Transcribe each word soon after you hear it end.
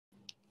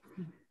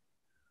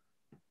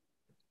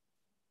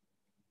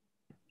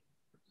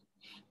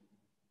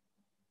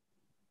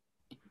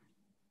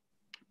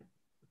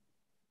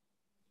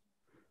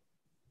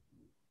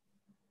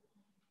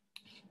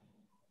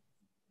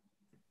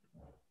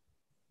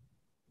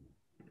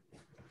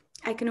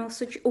I can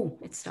also, oh,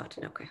 it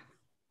started, okay.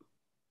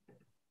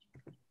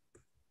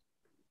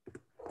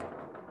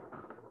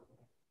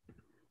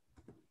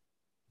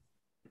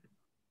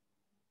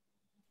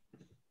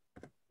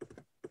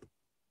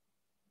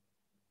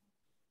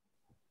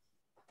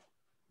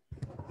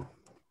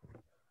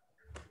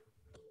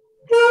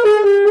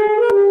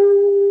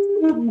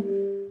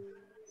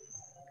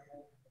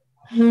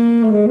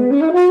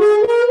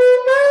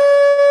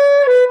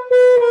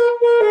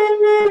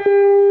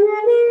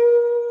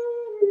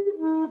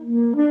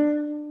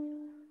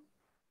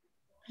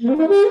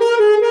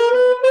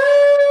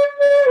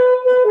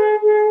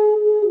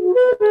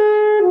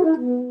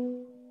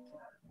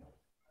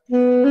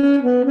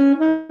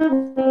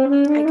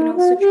 I can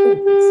also, oh,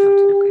 it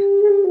started, okay.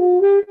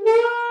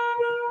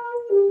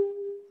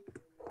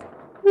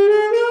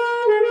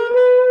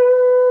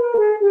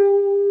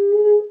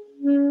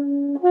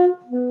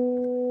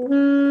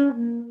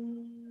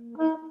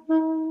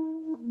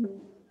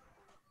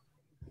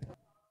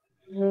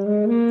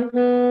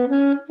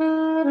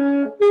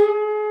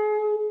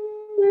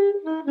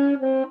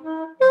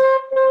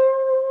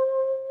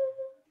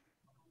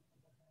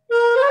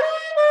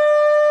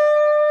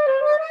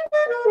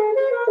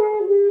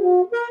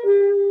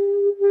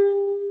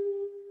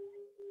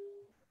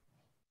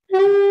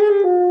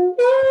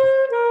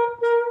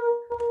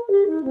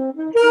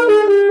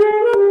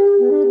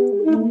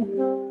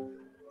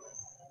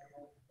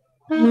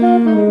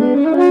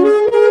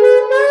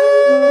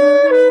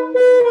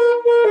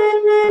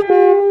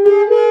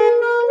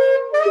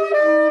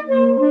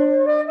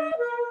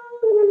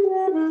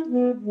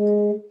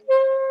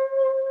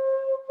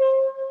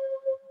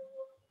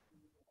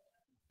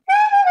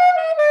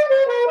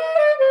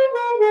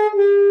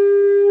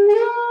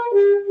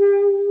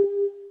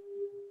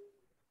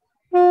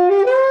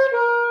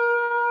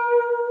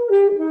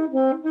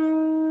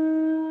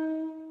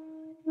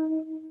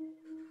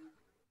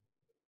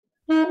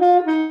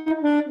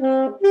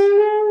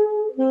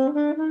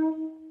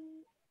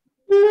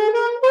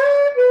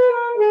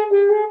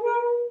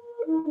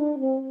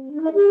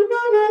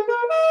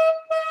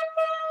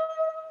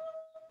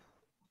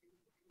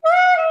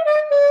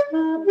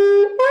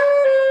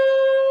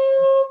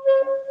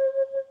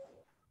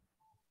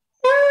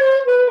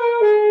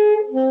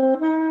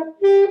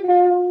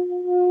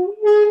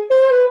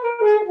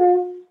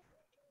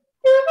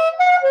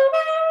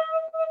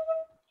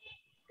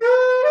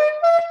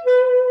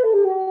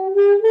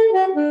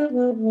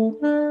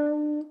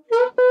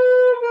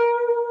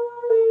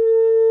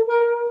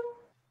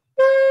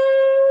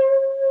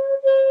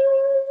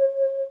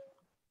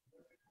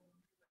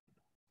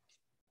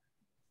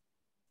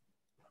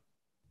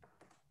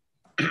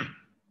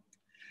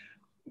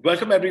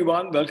 Welcome,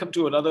 everyone. Welcome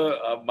to another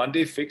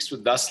Monday Fix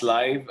with Thus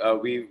Live.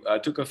 We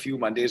took a few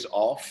Mondays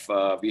off.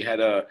 We had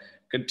a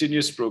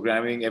continuous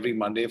programming every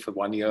Monday for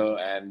 1 year.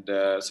 And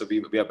so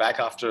we are back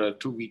after a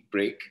 2-week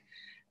break.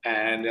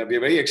 And we are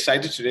very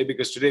excited today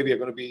because today we are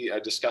going to be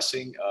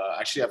discussing,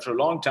 actually after a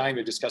long time,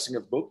 we're discussing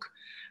a book,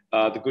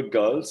 The Good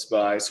Girls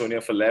by Sonia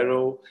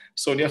Faleiro.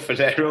 Sonia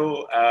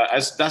Faleiro,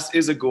 as Thus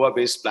is a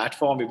Goa-based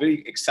platform, we're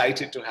very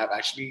excited to have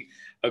actually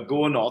a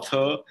Goan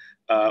author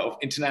of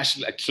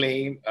international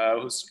acclaim,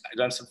 who's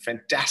done some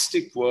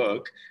fantastic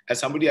work, as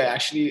somebody I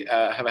actually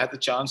have had the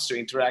chance to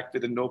interact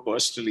with and know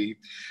personally.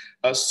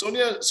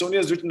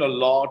 Sonia's written a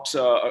lot,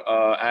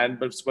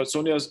 but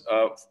Sonia's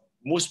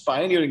most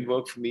pioneering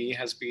work for me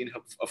has been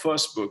her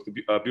first book,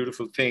 The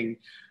Beautiful Thing,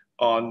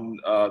 on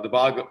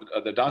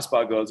the dance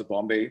bar girls of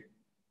Bombay.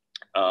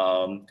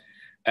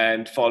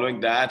 And following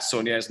that,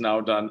 Sonia has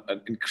now done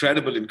an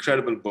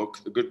incredible book,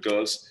 The Good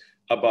Girls,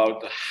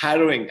 about the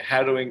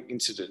harrowing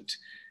incident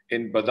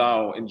in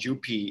Badao in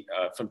UP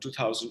from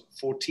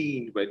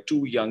 2014, where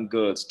 2 young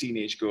girls,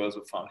 teenage girls,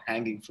 were found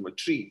hanging from a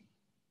tree.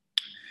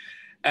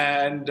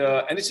 And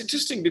it's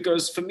interesting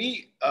because for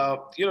me,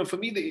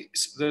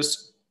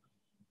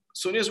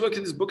 Sonia's work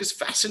in this book is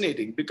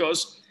fascinating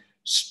because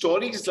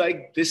stories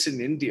like this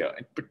in India,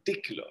 in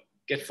particular,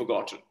 get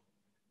forgotten.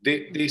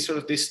 They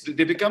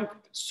become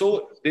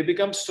so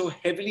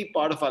heavily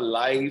part of our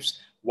lives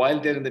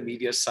while they're in the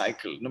media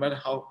cycle, no matter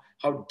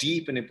how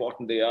deep and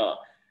important they are.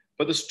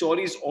 But the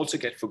stories also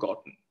get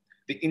forgotten.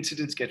 The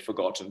incidents get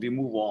forgotten. We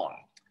move on.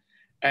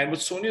 And what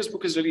Sonia's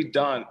book has really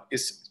done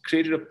is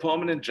created a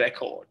permanent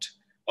record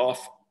of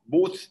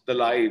both the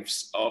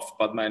lives of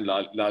Padma and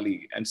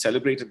Lalli and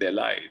celebrated their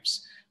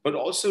lives, but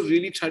also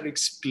really tried to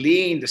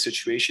explain the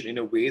situation in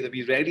a way that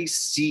we rarely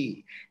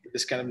see in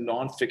this kind of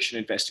non-fiction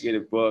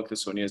investigative work that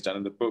Sonia has done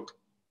in the book.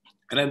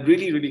 And I'm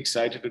really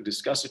excited to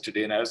discuss it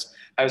today. And as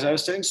I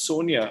was telling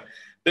Sonia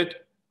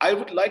that I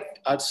would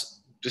like us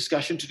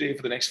discussion today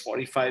for the next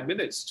 45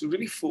 minutes to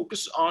really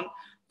focus on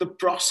the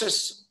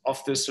process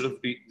of this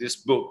this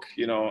book,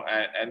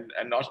 and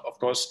not, of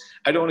course,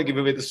 I don't want to give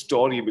away the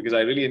story because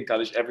I really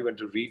encourage everyone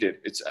to read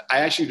it.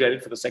 I actually read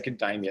it for the second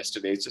time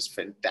yesterday. It's just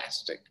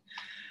fantastic.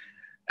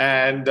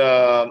 And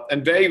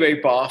very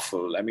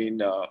powerful. I mean,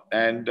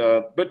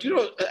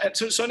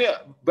 so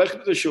Sonia, welcome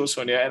to the show,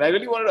 Sonia. And I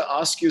really wanted to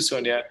ask you,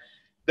 Sonia,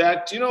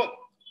 that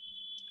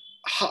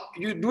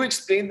you do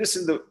explain this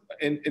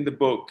in the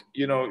book.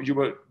 You know,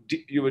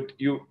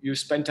 you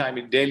spent time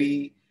in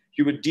Delhi.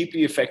 You were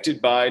deeply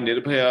affected by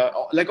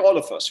Nirbhaya, like all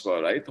of us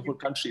were, right? The whole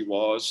country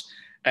was,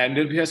 and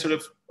Nirbhaya sort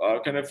of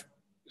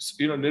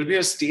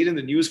Nirbhaya stayed in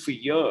the news for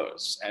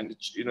years, and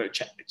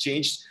it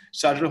changed,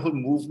 started a whole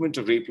movement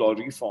of rape law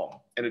reform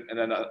in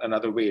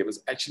another way. It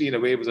was actually, in a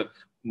way, it was a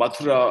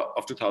Mathura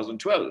of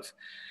 2012.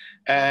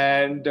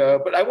 And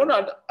but I want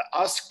to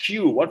ask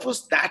you, what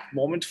was that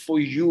moment for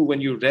you when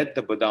you read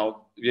the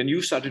Badao, when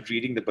you started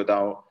reading the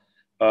Badao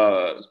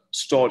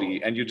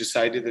story, and you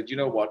decided that, you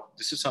know what,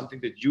 this is something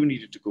that you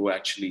needed to go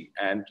actually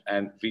and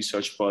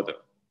research further?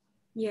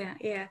 Yeah,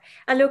 yeah.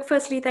 Alok,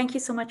 firstly, thank you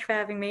so much for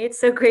having me. It's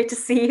so great to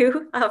see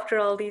you after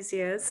all these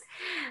years.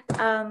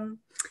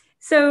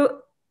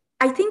 So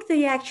I think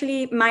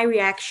my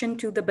reaction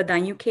to the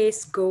Badayu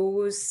case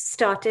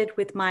started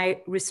with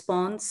my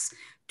response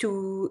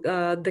to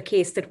the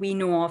case that we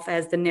know of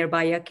as the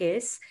Nirbhaya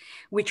case,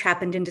 which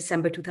happened in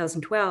December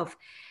 2012.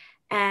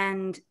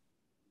 And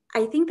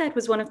I think that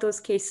was one of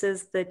those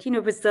cases that,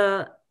 was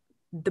the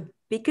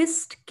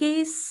biggest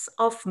case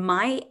of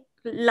my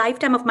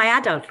lifetime, of my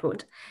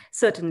adulthood,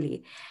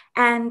 certainly.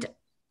 And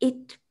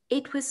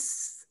it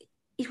was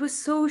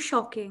so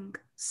shocking,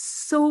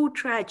 so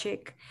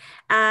tragic.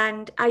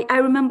 And I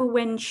remember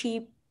when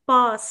she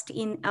passed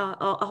in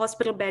a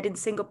hospital bed in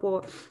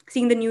Singapore,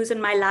 seeing the news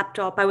on my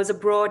laptop. I was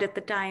abroad at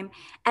the time,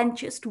 and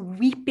just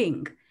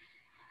weeping.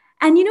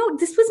 And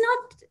this was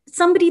not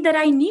somebody that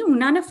I knew.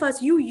 None of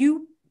us,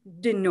 you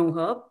didn't know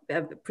her,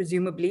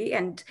 presumably,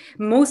 and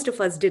most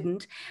of us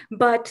didn't.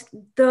 But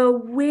the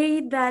way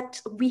that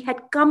we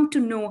had come to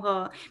know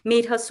her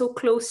made her so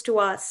close to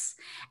us,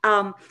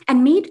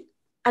 and made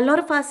a lot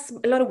of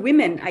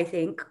women, I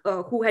think,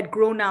 who had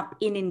grown up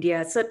in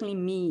India, certainly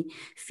me,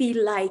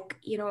 feel like,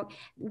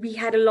 we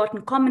had a lot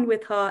in common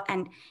with her,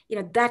 and,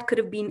 that could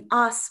have been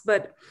us,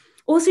 but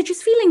also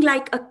just feeling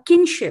like a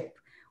kinship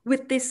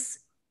with this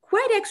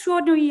quite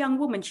extraordinary young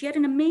woman. She had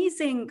an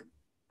amazing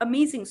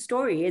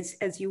story,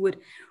 as you would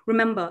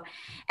remember.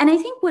 And I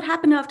think what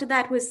happened after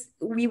that was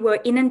we were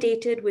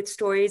inundated with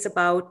stories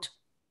about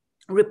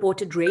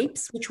reported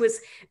rapes, which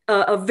was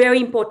a very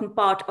important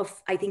part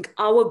of, I think,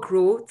 our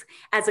growth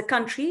as a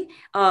country,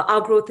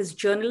 our growth as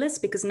journalists,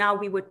 because now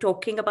we were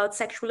talking about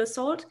sexual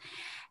assault.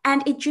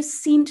 And it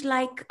just seemed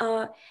like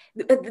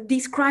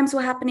these crimes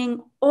were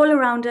happening all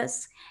around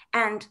us,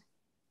 and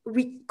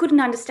we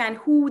couldn't understand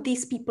who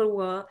these people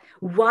were,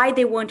 why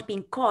they weren't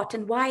being caught,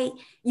 and why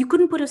you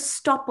couldn't put a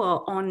stopper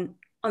on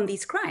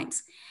these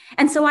crimes.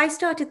 And so I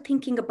started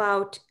thinking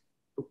about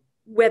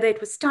whether it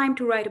was time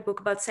to write a book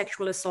about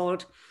sexual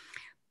assault,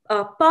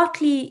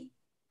 partly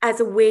as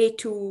a way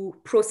to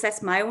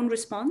process my own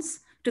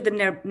response to the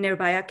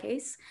Nirbhaya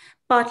case,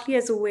 partly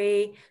as a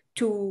way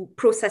to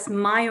process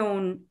my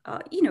own,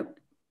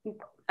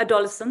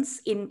 adolescence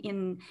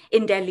in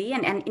Delhi,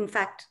 and in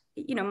fact,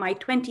 my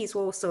 20s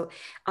were also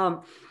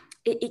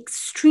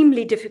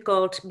extremely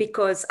difficult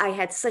because I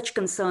had such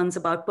concerns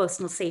about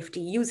personal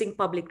safety, using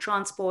public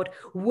transport,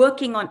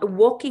 walking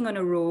on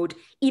a road,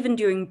 even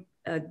during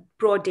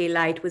broad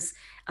daylight, was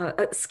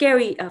a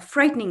scary,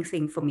 frightening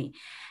thing for me,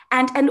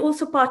 and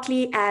also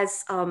partly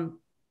as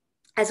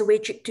a way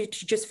to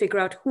just figure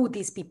out who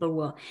these people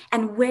were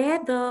and where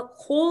the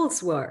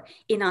holes were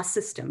in our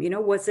system.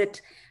 Was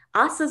it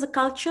us as a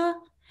culture?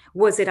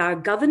 Was it our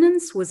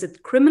governance? Was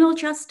it criminal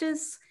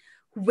justice?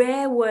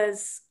 Where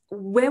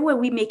were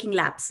we making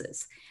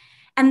lapses?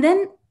 And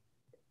then,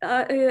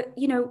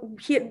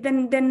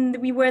 then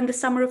we were in the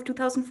summer of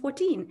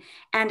 2014,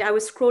 and I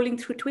was scrolling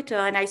through Twitter,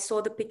 and I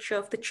saw the picture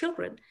of the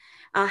children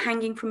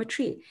hanging from a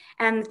tree.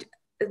 And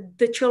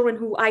the children,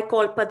 who I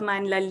call Padma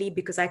and Lalli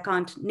because I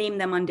can't name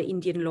them under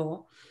Indian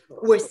law,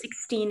 were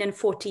 16 and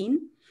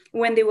 14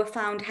 when they were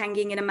found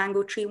hanging in a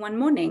mango tree one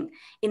morning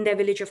in their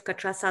village of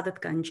Katra,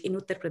 Sadatganj in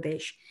Uttar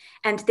Pradesh.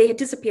 And they had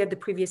disappeared the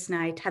previous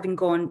night, having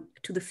gone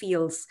to the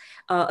fields,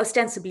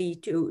 ostensibly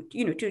to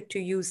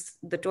use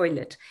the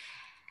toilet.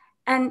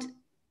 And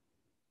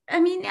I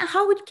mean,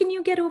 can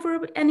you get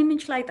over an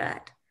image like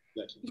that?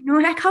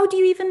 Like, how do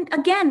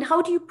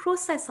you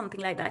process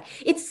something like that?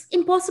 It's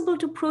impossible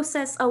to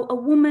process a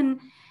woman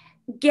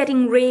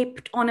getting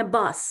raped on a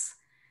bus,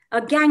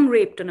 gang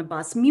raped on a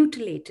bus,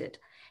 mutilated.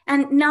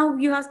 And now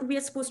we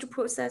are supposed to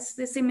process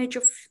this image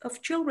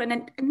of children,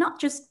 and not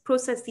just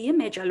process the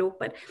image, Alok,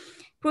 but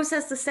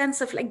process the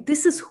sense of, like,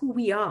 this is who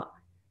we are.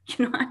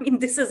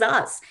 This is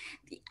us.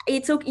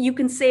 It's okay. You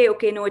can say,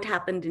 okay, no, it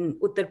happened in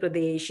Uttar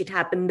Pradesh. It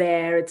happened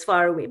there. It's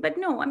far away. But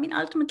no,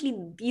 ultimately,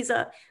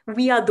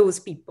 we are those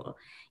people.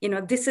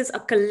 This is a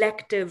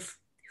collective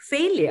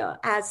failure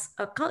as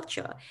a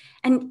culture.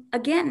 And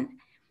again,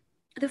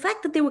 the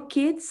fact that they were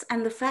kids,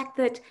 and the fact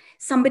that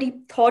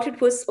somebody thought it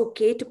was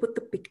okay to put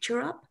the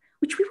picture up,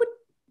 which we would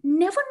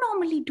never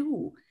normally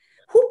do.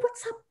 Who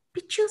puts up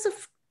pictures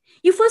of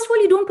you? First of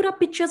all, you don't put up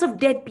pictures of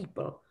dead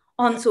people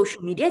on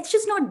social media. It's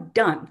just not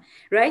done,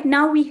 right?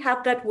 Now we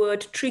have that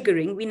word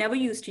triggering. We never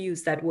used to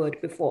use that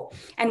word before.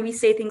 And we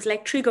say things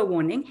like trigger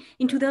warning.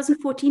 In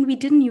 2014, we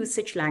didn't use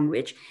such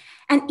language.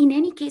 And in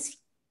any case,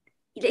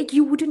 like,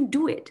 you wouldn't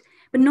do it.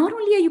 But not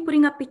only are you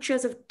putting up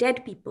pictures of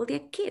dead people, they're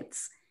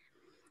kids.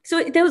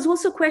 So there was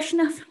also a question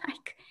of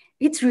like,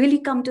 it's really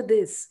come to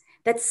this,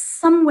 that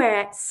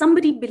somewhere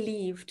somebody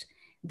believed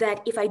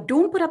that if I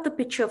don't put up the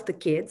picture of the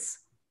kids,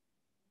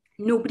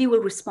 nobody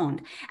will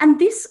respond. And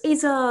this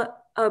is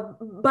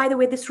by the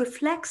way, this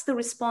reflects the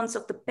response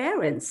of the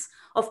parents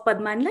of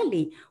Padma and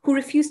Lalli, who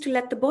refused to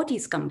let the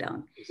bodies come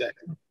down.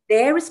 Exactly.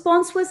 Their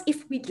response was,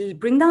 if we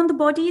bring down the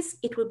bodies,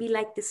 it will be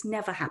like this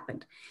never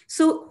happened.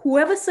 So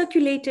whoever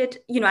circulated,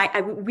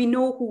 we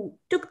know who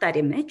took that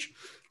image.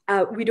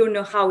 We don't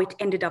know how it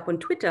ended up on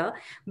Twitter,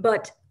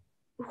 but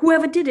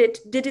whoever did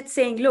it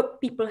saying, look,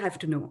 people have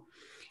to know.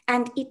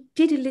 And it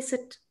did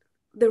elicit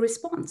the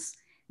response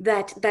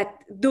that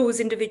those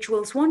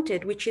individuals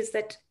wanted, which is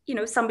that,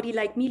 somebody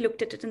like me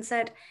looked at it and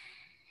said,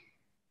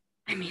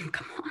 I mean,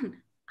 come on,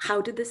 how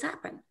did this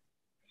happen?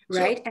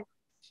 Right?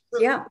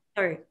 Yeah,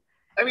 sorry.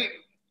 I mean,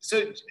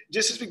 so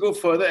just as we go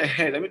further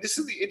ahead, I mean, this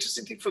is the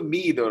interesting thing for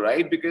me, though,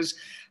 right? Because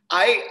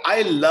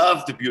I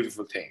love The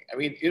Beautiful Thing. I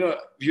mean,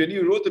 when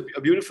you wrote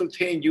A Beautiful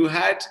Thing, you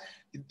had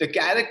the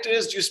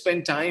characters you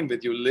spent time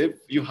with,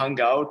 you hung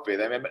out with.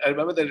 I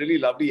remember that really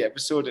lovely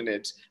episode in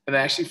it, and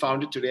I actually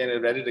found it today and I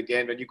read it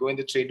again. When you go in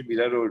the train to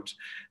Mira Road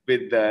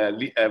with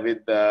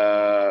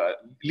Leela,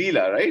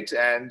 right?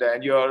 And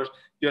you're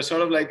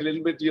sort of like a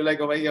little bit, you're like,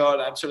 oh my God,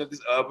 I'm sort of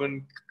this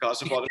urban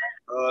cosmopolitan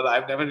girl.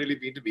 I've never really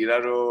been to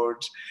Mira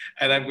Road,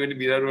 and I'm going to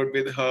Mira Road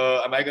with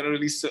her. Am I going to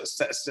really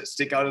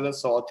stick out as a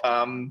sore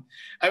thumb?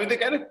 I mean, the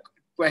kind of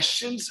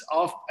questions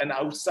of an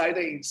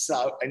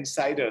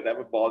insider that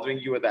were bothering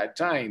you at that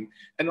time.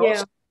 And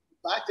also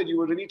the fact that you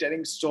were really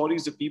telling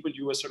stories of people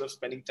you were sort of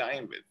spending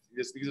time with.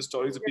 These are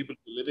stories of people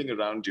living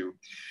around you.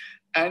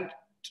 And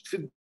for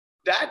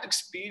that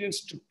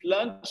experience to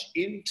plunge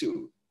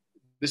into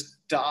this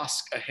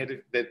task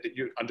that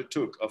you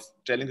undertook of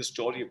telling the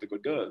story of the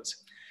good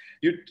girls,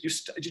 you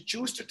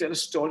choose to tell a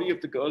story of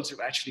the girls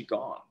who've actually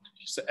gone.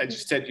 As you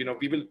said,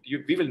 we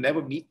will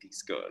never meet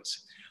these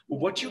girls.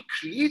 What you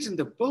create in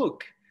the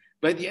book,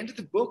 by the end of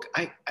the book,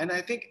 I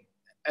think,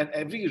 and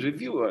every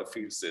reviewer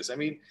feels this, I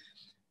mean,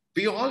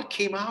 we all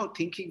came out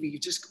thinking we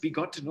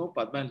got to know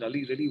Padma and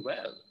Lalli really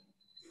well.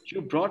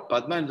 You brought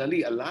Padma and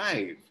Lalli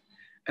alive.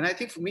 And I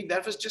think for me,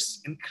 that was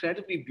just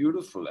incredibly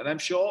beautiful. And I'm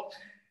sure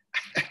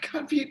that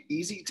can't be an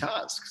easy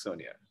task,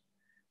 Sonia.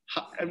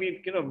 I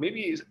mean,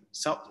 maybe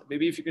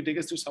if you can take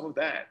us through some of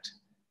that.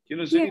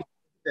 It's really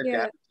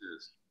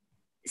characters.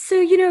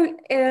 So, you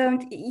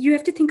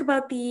have to think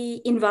about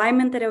the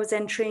environment that I was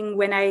entering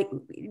when I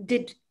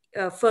did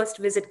first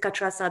visit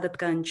Katra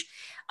Sadatganj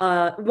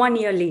 1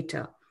 year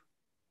later.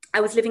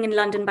 I was living in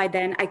London by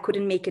then. I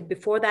couldn't make it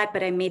before that,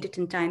 but I made it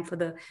in time for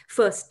the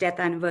first death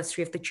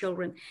anniversary of the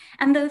children.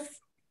 And the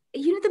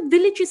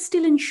village is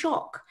still in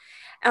shock.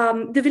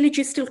 The village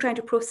is still trying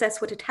to process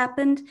what had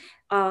happened.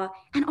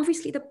 And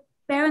obviously the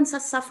parents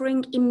are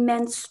suffering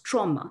immense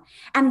trauma,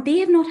 and they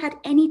have not had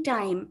any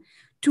time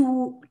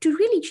to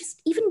really just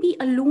even be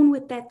alone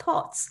with their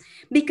thoughts,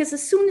 because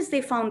as soon as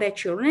they found their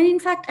children, and in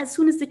fact, as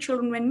soon as the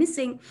children went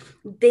missing,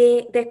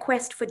 their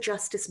quest for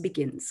justice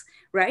begins,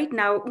 right?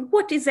 Now,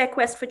 what is their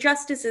quest for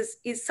justice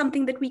is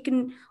something that we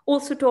can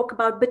also talk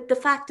about, but the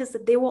fact is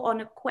that they were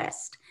on a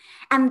quest,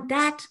 and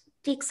that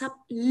takes up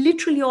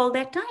literally all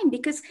their time,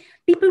 because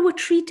people were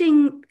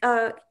treating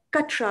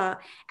Katra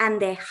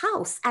and their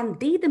house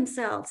and they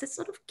themselves as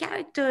sort of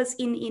characters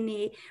in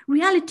a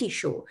reality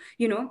show,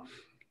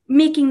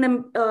 making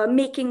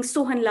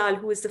Sohan Lal,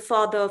 who is the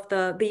father of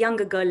the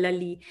younger girl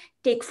Lalli,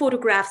 take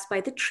photographs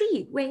by the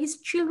tree where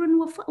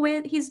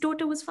where his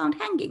daughter was found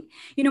hanging,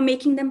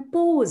 making them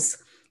pose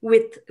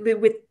with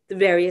the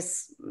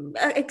various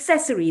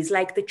accessories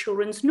like the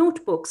children's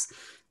notebooks,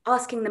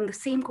 asking them the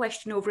same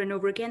question over and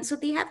over again. So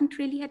they haven't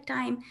really had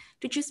time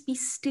to just be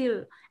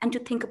still and to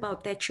think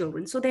about their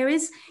children. So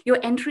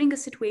you're entering a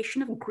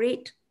situation of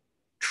great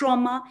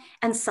trauma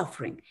and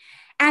suffering.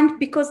 And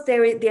because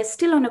they're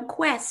still on a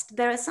quest,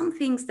 there are some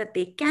things that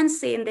they can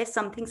say and there's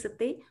some things that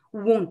they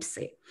won't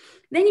say.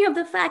 Then you have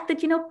the fact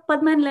that,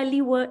 Padma and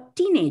Lalli were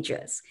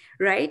teenagers,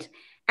 right?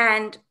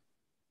 And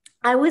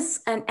I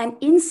was an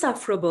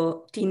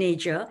insufferable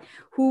teenager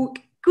who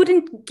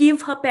couldn't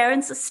give her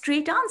parents a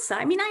straight answer.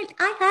 I mean,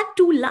 I had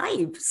two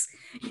lives,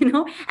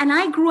 and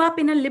I grew up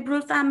in a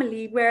liberal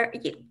family where,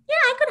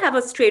 I could have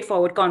a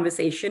straightforward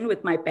conversation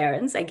with my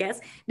parents, I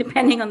guess,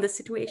 depending on the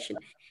situation.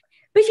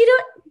 But,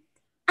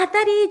 at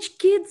that age,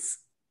 kids,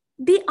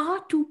 they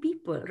are two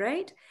people,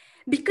 right?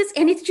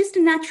 And it's just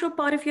a natural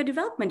part of your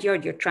development.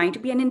 You're trying to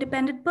be an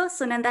independent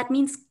person, and that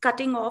means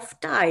cutting off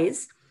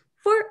ties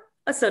for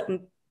a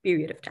certain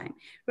period of time,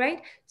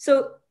 right?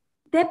 So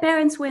their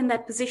parents were in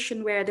that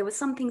position where there were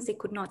some things they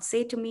could not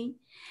say to me,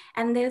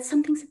 and there are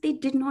some things that they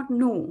did not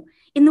know,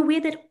 in the way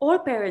that all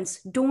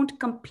parents don't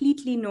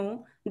completely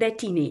know their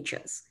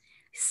teenagers.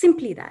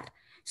 Simply that.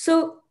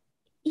 So,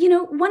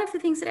 one of the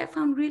things that I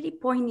found really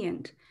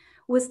poignant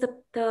was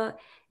their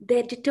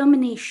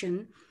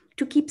determination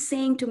to keep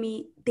saying to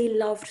me they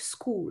loved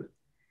school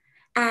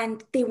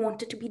and they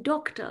wanted to be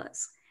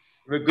doctors.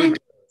 We're good.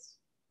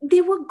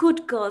 They were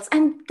good girls.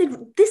 And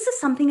this is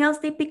something else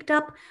they picked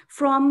up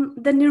from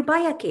the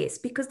Nirbhaya case,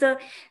 because the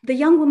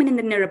young woman in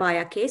the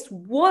Nirbhaya case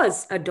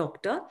was a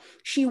doctor.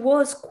 She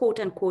was, quote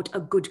unquote,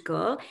 a good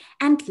girl.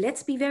 And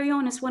let's be very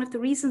honest, one of the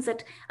reasons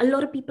that a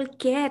lot of people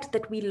cared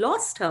that we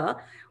lost her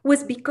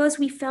was because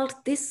we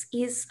felt this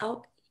is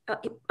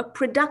a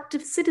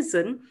productive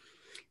citizen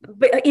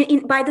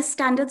by the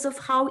standards of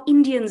how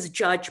Indians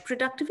judge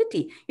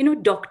productivity,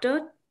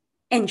 doctor,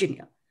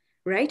 engineer,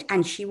 right?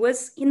 And she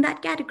was in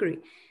that category.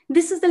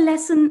 This is the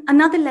lesson,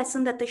 another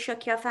lesson that the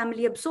Shakya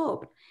family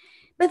absorbed.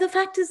 But the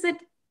fact is that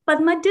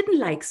Padma didn't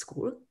like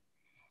school.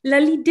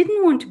 Lalli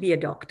didn't want to be a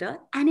doctor.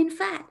 And in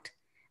fact,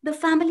 the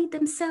family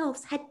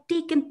themselves had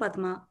taken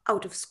Padma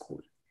out of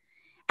school.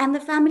 And the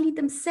family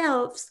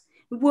themselves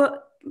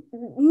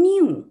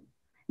knew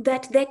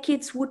that their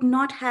kids would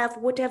not have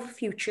whatever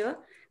future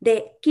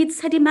their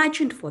kids had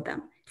imagined for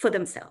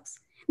themselves.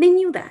 They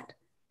knew that,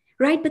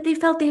 right? But they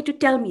felt they had to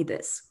tell me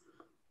this.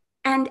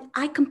 And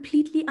I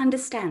completely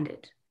understand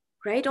it,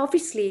 right?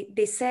 Obviously,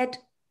 they said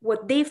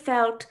what they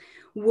felt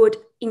would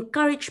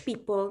encourage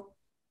people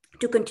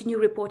to continue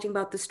reporting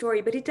about the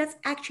story, but it is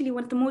actually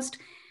one of the most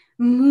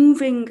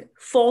moving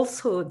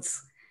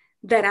falsehoods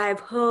that I've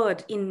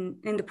heard in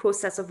the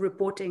process of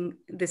reporting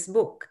this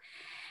book.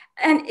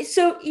 And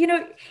so,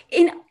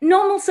 in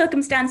normal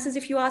circumstances,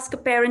 if you ask a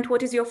parent,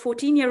 what is your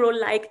 14-year-old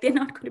like? They're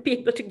not going to be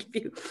able to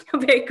give you a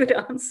very good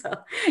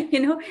answer,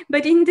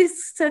 But in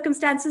these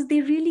circumstances,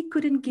 they really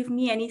couldn't give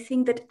me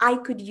anything that I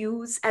could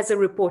use as a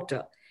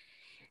reporter.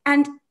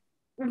 And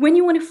when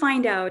you want to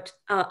find out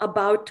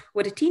about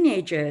what a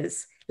teenager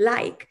is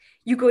like,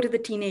 you go to the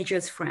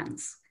teenager's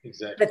friends.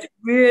 Exactly. That's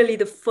really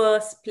the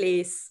first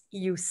place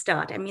you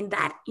start. I mean,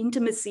 that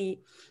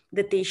intimacy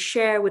that they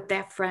share with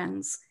their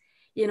friends,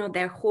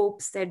 their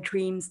hopes, their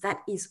dreams,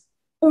 that is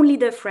only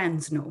their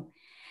friends know.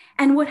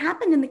 And what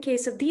happened in the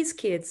case of these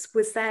kids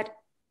was that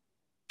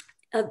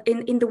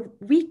in the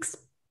weeks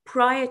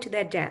prior to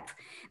their death,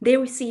 they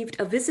received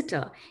a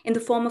visitor in the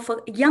form of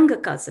a younger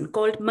cousin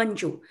called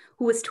Manju,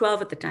 who was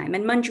 12 at the time.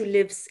 And Manju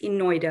lives in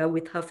Noida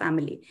with her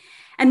family.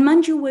 And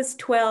Manju was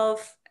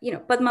 12,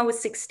 Padma was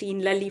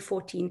 16, Lalli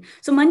 14.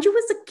 So Manju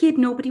was the kid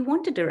nobody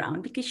wanted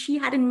around because she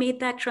hadn't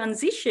made that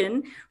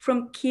transition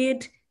from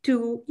kid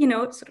to,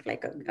 sort of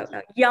like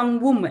a young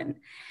woman.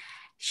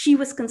 She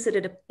was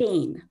considered a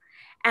pain.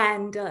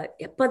 And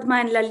Padma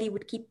and Lalli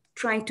would keep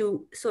trying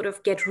to sort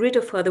of get rid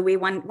of her the way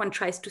one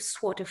tries to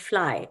swat a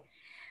fly.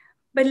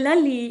 But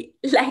Lalli,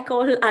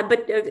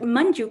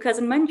 Manju,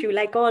 cousin Manju,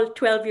 like all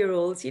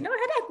 12-year-olds, had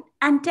an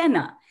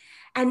antenna.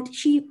 And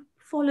she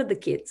followed the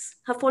kids,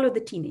 followed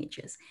the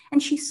teenagers.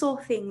 And she saw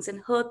things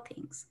and heard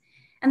things.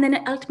 And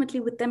then ultimately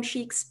with them,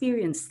 she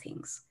experienced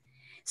things.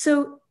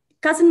 So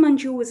cousin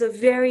Manju was a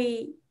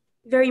very,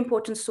 very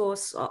important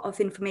source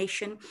of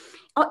information,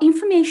 or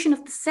information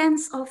of the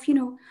sense of,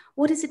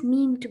 what does it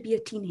mean to be a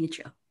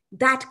teenager?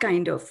 That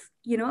kind of,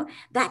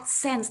 that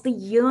sense, the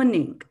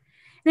yearning.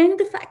 And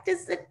the fact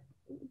is that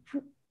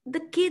the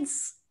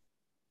kids,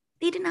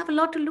 they didn't have a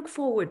lot to look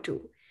forward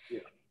to.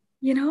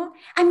 Yeah.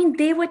 I mean,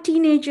 they were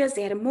teenagers,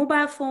 they had a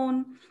mobile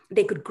phone,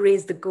 they could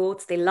graze the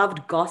goats, they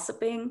loved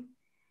gossiping,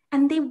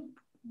 and they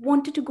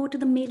wanted to go to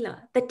the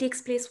mela that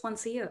takes place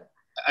once a year.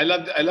 I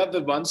love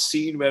the one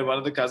scene where one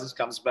of the cousins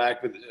comes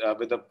back with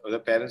the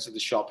parents of the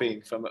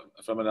shopping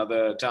from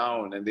another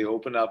town, and they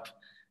open up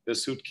the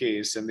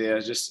suitcase and they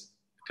are just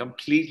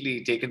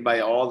completely taken by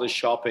all the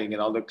shopping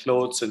and all the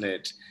clothes in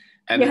it,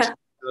 and Yeah.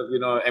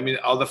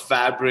 all the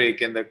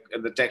fabric and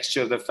the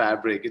texture of the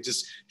fabric. It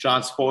just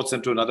transports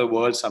them to another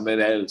world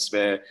somewhere else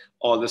where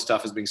all the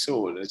stuff is being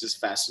sold. It's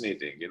just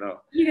fascinating,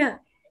 Yeah.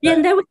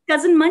 And there was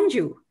cousin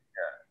Manju.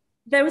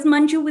 There was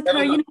Manju with her,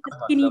 her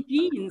skinny Manju.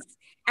 jeans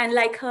and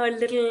like her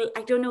little,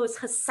 I don't know,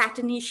 her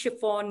satiny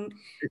chiffon,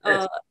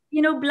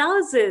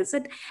 blouses.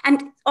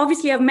 And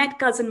obviously I've met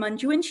cousin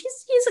Manju and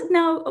she's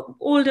now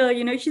older,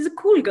 she's a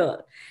cool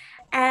girl.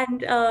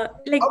 And how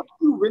do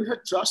you win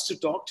her trust to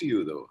talk to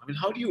you though? I mean,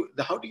 how do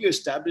you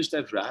establish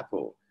that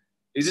rapport?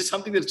 Is it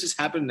something that just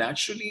happened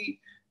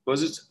naturally?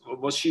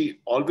 Was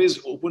she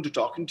always open to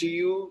talking to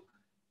you?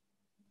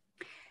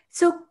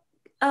 So,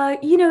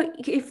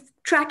 if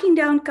tracking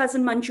down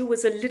cousin Manju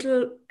was a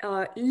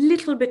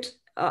little bit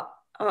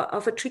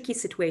of a tricky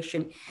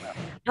situation.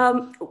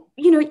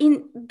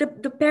 In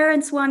the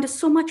parents were under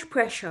so much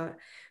pressure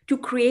to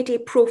create a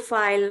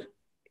profile,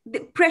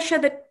 the pressure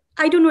that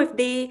I don't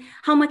know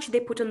how much they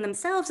put on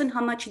themselves and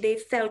how much they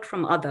felt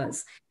from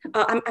others.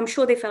 I'm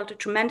sure they felt a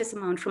tremendous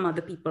amount from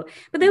other people,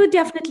 but they were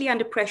definitely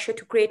under pressure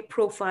to create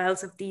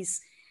profiles of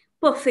these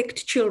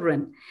perfect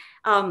children.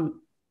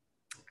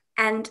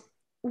 And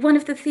one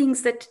of the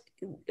things that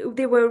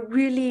they were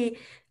really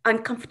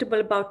uncomfortable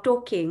about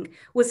talking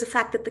was the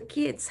fact that the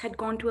kids had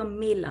gone to a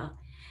mela.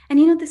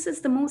 And this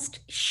is the most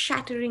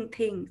shattering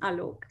thing,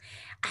 Alok.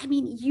 I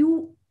mean,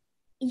 you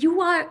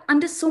are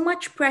under so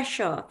much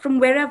pressure from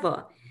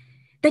wherever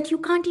that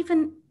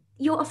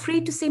you're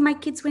afraid to say my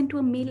kids went to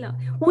a mela.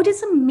 What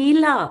is a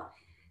mela?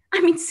 I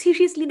mean,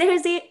 seriously,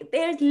 there's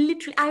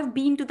literally, I've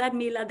been to that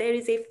Mela. There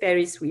is a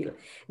Ferris wheel.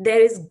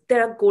 There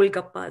are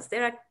Golgappas.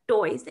 There are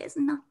toys. There's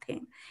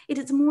nothing. It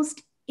is the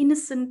most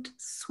innocent,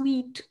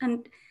 sweet,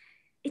 and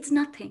it's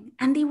nothing.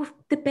 And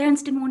the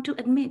parents didn't want to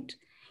admit.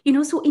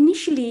 So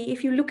initially,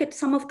 if you look at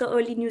some of the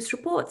early news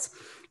reports,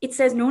 it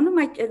says, no,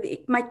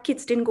 my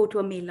kids didn't go to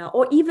a Mela,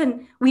 or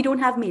even we don't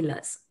have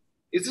Melas.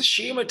 Is the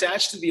shame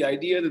attached to the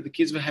idea that the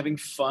kids were having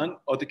fun,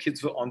 or the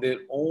kids were on their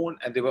own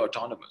and they were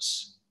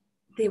autonomous?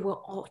 They were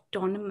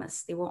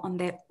autonomous. They were on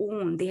their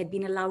own. They had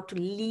been allowed to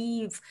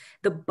leave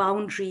the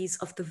boundaries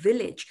of the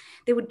village.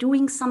 They were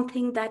doing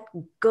something that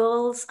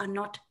girls are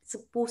not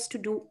supposed to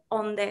do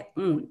on their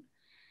own.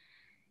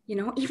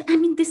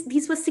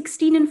 These were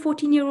 16 and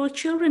 14-year-old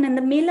children, and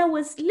the Mela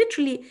was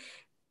literally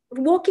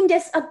walking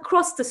just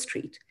across the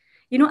street,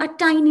 a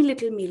tiny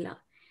little Mela.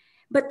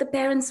 But the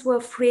parents were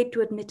afraid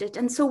to admit it.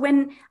 And so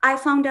when I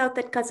found out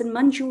that cousin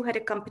Manju had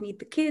accompanied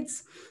the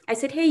kids, I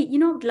said, hey,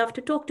 I'd love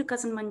to talk to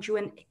cousin Manju.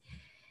 And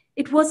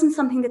it wasn't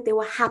something that they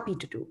were happy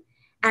to do.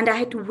 And I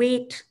had to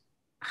wait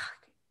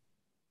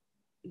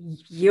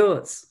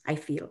years, I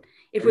feel.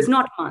 It was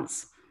not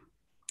months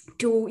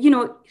to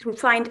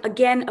find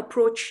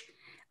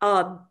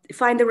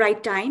the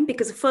right time,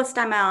 because the first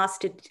time I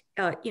asked it,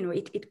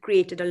 it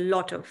created a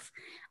lot of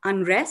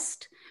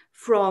unrest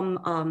from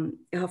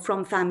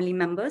family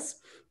members.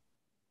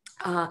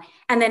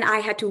 And then I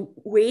had to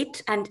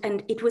wait.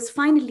 And it was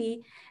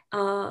finally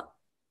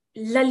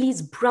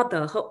Lalli's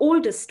brother, her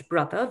oldest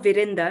brother,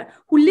 Virender,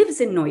 who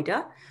lives in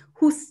Noida,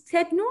 who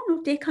said,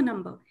 no, take her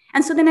number.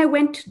 And so then I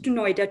went to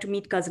Noida to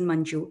meet cousin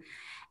Manju.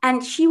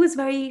 And she was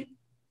very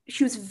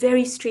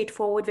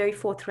straightforward, very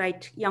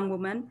forthright young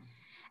woman.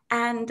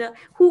 And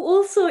who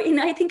also, in,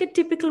 I think, a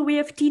typical way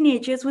of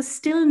teenagers, was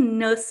still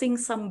nursing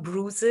some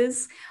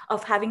bruises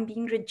of having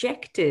been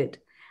rejected,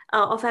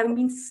 of having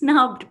been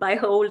snubbed by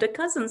her older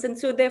cousins. And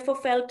so therefore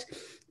felt,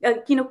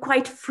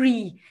 quite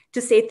free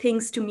to say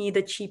things to me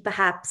that she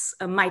perhaps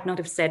might not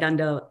have said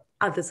under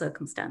other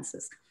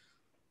circumstances.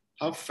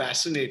 How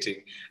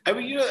fascinating. I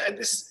mean, and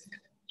this,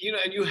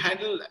 and you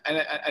handle,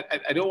 and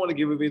I don't want to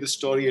give away the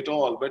story at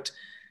all, but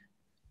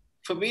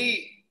for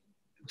me,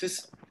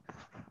 this,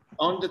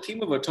 on the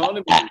theme of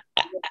autonomy,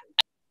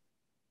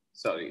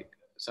 sorry,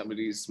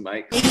 somebody's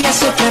mic.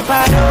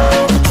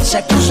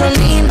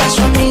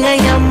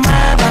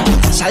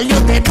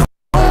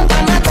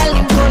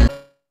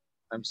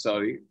 I'm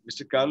sorry,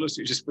 Mr. Carlos,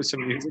 you just put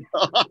some music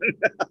on.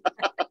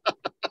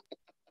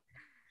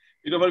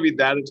 You don't want to be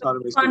that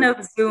autonomous. Fun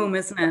of Zoom,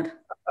 isn't it?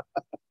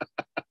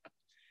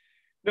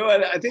 No,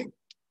 I think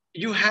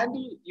you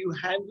handle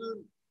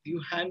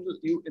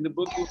in the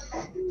book.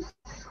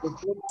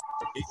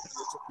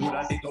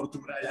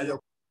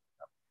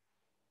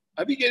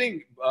 Are we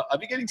getting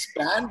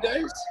spammed,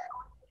 guys?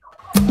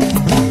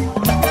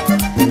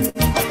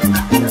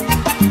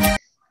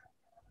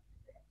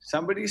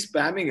 Somebody's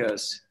spamming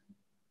us.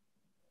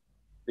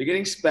 We're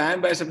getting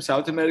spammed by some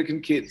South American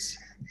kids.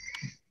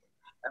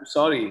 I'm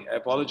sorry. I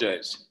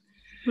apologize.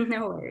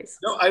 No worries.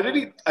 No, I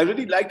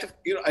really like to,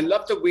 I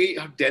love the way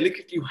how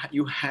delicate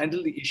you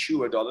handle the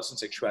issue of adolescent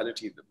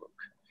sexuality in the book,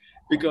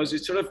 because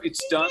it's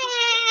done.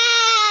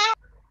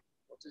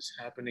 What is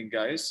happening,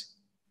 guys?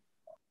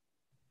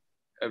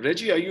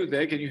 Reggie, are you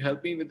there? Can you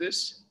help me with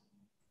this?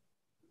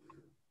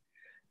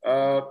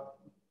 I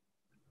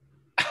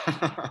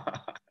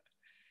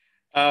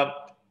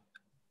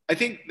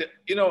think that,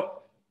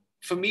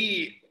 for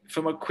me,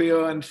 from a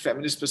queer and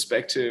feminist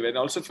perspective, and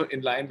also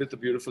in line with the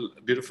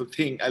beautiful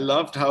thing, I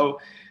loved how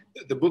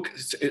the book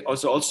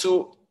was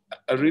also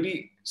a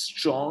really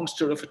strong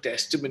sort of a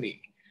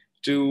testimony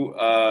to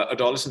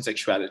adolescent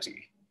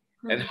sexuality,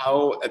 and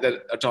how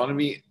that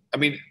autonomy. I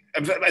mean,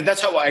 and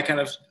that's how I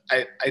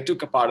I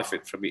took a part of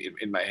it from me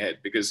in my head,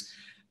 because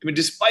I mean,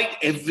 despite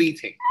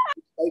everything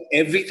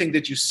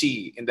that you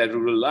see in that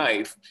rural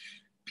life,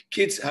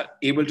 kids are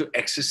able to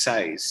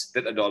exercise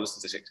that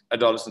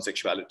adolescent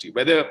sexuality.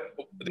 Whether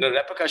there are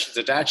repercussions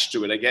attached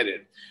to it, I get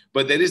it,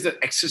 but there is the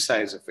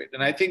exercise of it.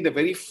 And I think the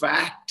very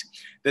fact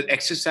that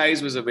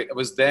exercise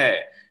was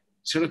there,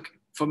 sort of,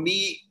 for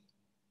me,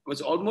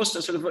 was almost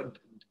a sort of a,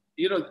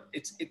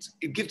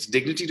 it gives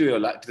dignity to your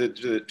life.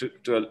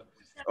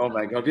 Oh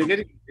my God,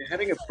 we're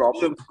having a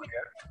problem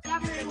here.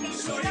 I'm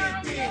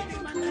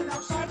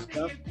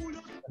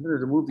going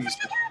to remove these.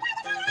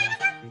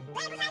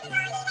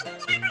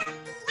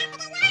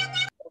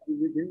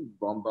 We're getting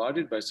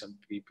bombarded by some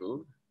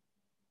people.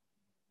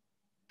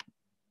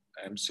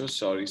 I'm so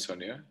sorry,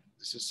 Sonia.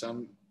 This is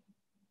some.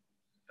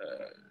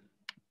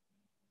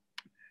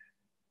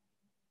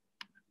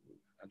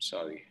 I'm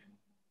sorry.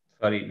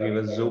 Sorry, we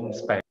were Zoom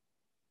spam.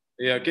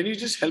 Yeah, can you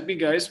just help me,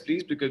 guys,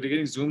 please? Because we're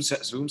getting Zoom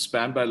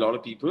spammed by a lot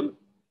of people.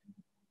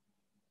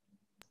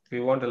 We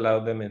won't allow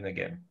them in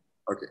again.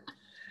 Okay.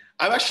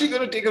 I'm actually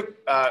going to take a,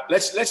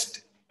 let's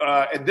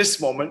at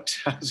this moment,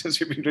 since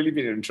we've really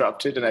been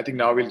interrupted, and I think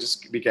now we'll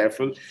just be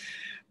careful.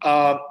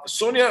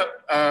 Sonia,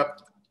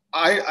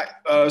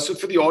 So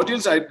for the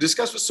audience, I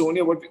discussed with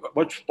Sonia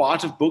what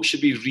part of book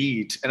should we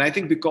read, and I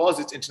think because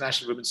it's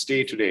International Women's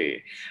Day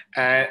today,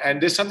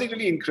 and there's something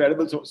really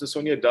incredible that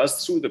Sonia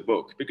does through the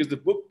book, because the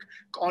book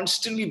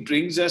constantly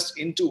brings us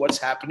into what's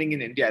happening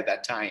in India at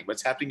that time,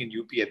 what's happening in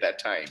UP at that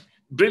time,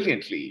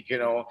 brilliantly,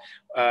 whether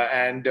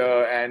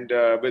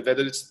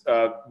it's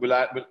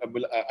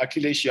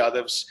Akhilesh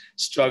Yadav's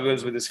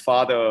struggles with his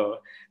father,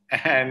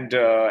 and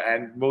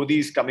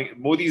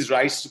Modi's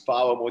rise to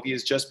power. Modi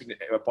has just been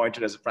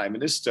appointed as a prime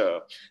minister.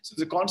 So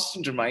it's a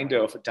constant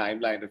reminder of a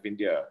timeline of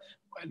India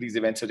while these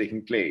events are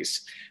taking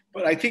place.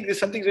 But I think there's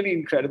something really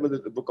incredible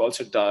that the book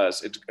also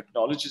does. It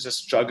acknowledges a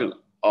struggle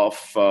of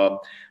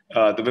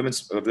the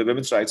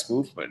women's rights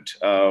movement,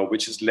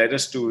 which has led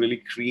us to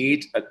really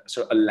create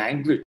a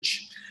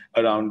language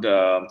around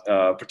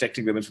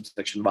protecting women from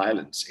sexual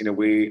violence in a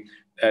way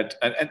that,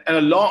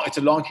 it's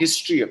a long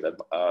history of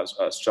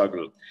that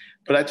struggle.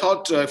 But I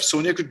thought if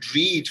Sonia could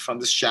read from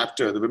this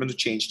chapter, The Women Who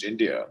Changed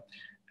India,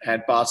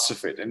 and parts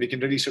of it, and we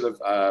can really sort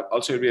of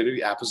also be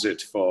really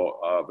apposite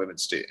for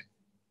Women's Day.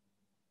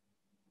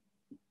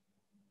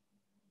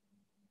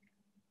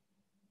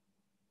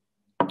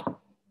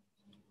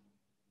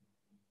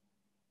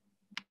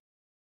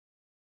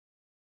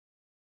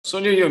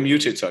 Sonia, you're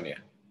muted, Sonia.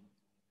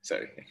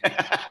 Sorry.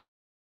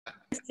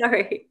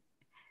 Sorry.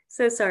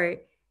 So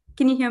sorry.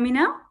 Can you hear me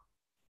now?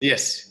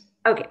 Yes.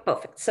 Okay,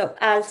 perfect. So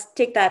I'll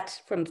take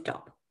that from the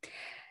top.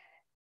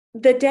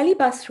 The Delhi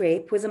bus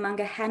rape was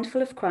among a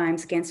handful of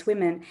crimes against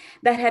women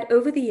that had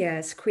over the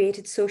years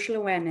created social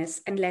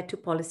awareness and led to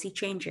policy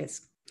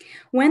changes.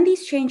 When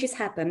these changes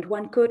happened,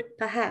 one could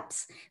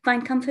perhaps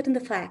find comfort in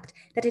the fact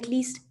that at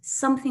least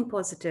something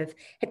positive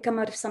had come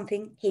out of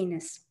something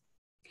heinous.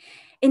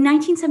 In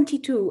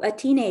 1972, a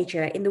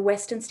teenager in the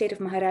western state of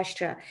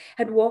Maharashtra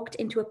had walked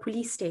into a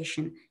police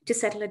station to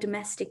settle a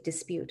domestic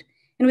dispute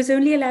and was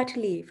only allowed to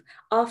leave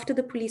after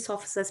the police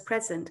officers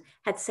present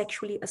had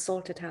sexually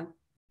assaulted her.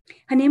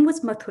 Her name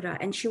was Mathura,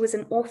 and she was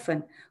an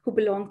orphan who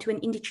belonged to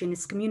an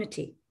indigenous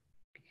community.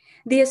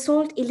 The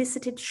assault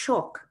elicited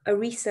shock, a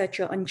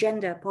researcher on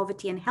gender,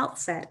 poverty, and health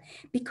said,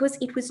 because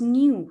it was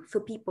new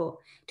for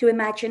people to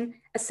imagine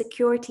a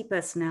security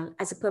personnel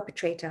as a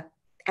perpetrator,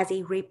 as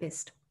a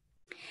rapist.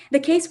 The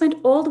case went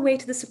all the way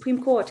to the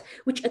Supreme Court,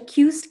 which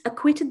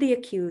acquitted the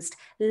accused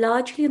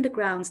largely on the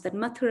grounds that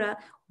Mathura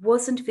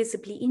wasn't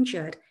visibly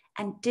injured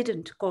and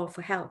didn't call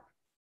for help.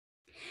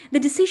 The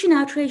decision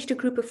outraged a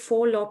group of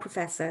 4 law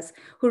professors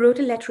who wrote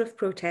a letter of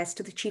protest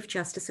to the Chief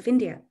Justice of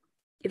India.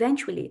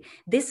 Eventually,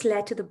 this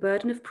led to the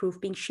burden of proof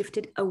being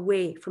shifted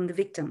away from the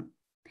victim.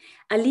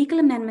 A legal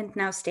amendment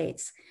now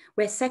states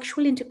where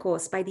sexual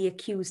intercourse by the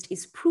accused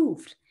is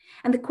proved,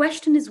 and the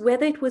question is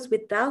whether it was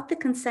without the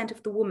consent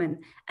of the woman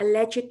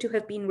alleged to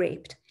have been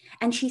raped,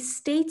 and she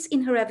states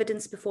in her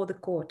evidence before the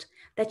court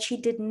that she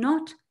did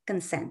not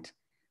consent.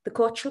 The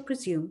court shall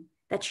presume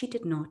that she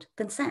did not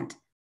consent.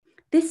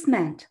 This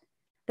meant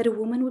that a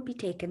woman would be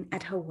taken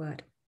at her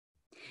word.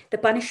 The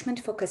punishment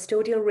for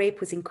custodial rape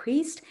was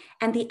increased,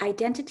 and the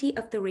identity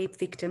of the rape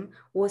victim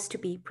was to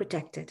be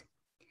protected.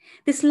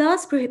 This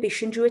last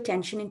prohibition drew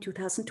attention in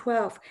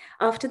 2012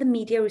 after the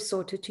media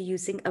resorted to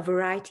using a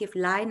variety of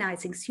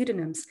lionizing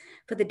pseudonyms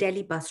for the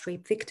Delhi bus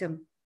rape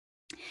victim.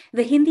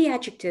 The Hindi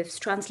adjectives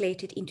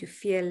translated into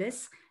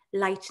fearless,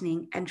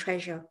 lightning, and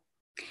treasure.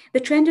 The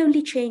trend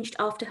only changed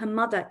after her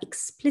mother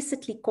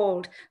explicitly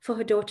called for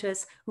her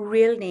daughter's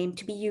real name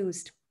to be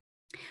used.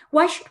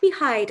 "Why should we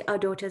hide our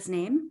daughter's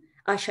name?"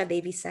 Asha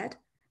Devi said.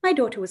 "My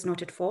daughter was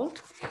not at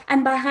fault.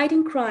 And by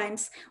hiding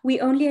crimes, we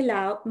only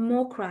allow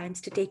more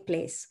crimes to take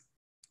place.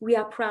 We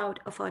are proud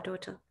of our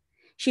daughter.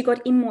 She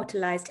got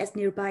immortalized as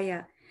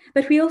Nirbhaya,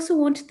 but we also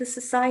wanted the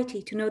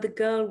society to know the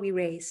girl we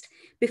raised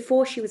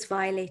before she was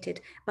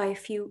violated by a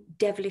few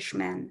devilish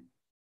men.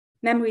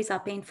 Memories are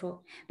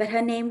painful, but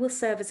her name will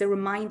serve as a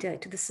reminder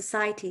to the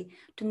society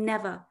to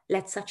never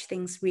let such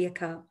things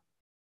reoccur."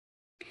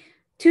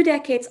 2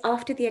 decades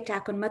after the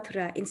attack on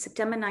Mathura in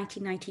September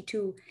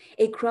 1992,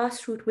 a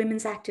grassroots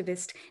women's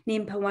activist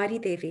named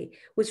Bhawari Devi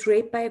was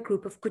raped by a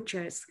group of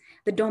Gujars,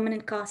 the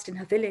dominant caste in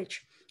her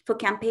village, for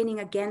campaigning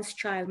against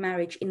child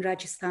marriage in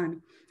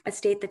Rajasthan, a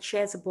state that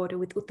shares a border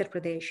with Uttar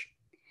Pradesh.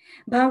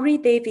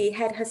 Bhawari Devi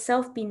had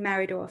herself been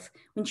married off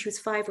when she was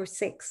 5 or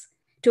 6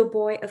 to a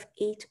boy of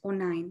 8 or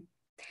 9.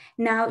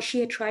 Now she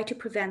had tried to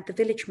prevent the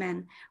village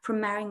men from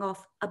marrying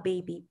off a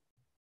baby.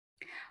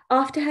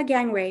 After her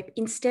gang rape,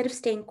 instead of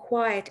staying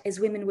quiet as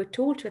women were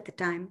told to at the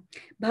time,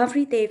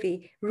 Bhawari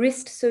Devi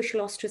risked social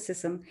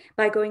ostracism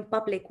by going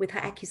public with her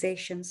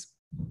accusations.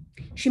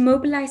 She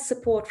mobilized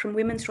support from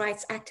women's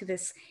rights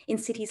activists in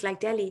cities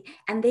like Delhi,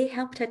 and they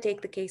helped her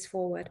take the case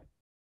forward.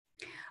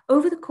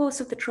 Over the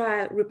course of the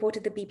trial,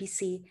 reported the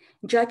BBC,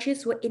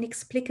 judges were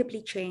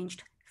inexplicably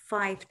changed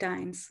 5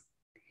 times.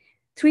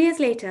 3 years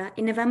later,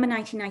 in November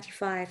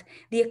 1995,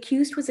 the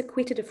accused was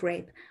acquitted of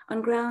rape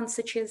on grounds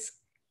such as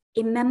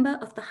a member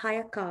of the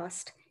higher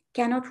caste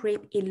cannot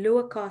rape a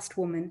lower caste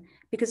woman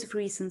because of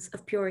reasons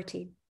of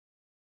purity.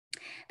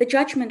 The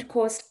judgment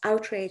caused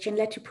outrage and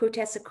led to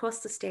protests across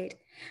the state.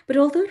 But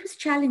although it was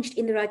challenged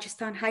in the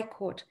Rajasthan High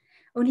Court,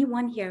 only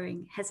one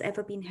hearing has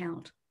ever been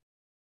held.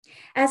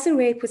 As the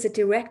rape was a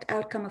direct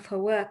outcome of her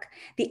work,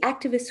 the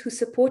activists who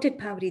supported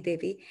Bhavri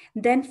Devi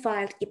then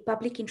filed a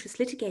public interest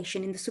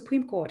litigation in the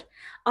Supreme Court,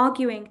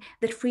 arguing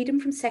that freedom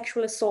from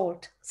sexual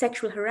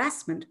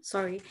harassment,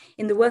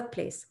 in the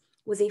workplace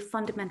was a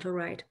fundamental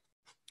right.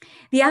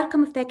 The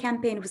outcome of their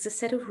campaign was a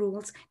set of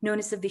rules known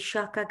as the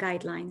Vishaka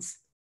Guidelines.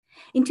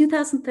 In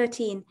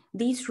 2013,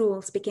 these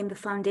rules became the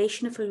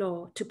foundation of a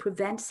law to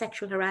prevent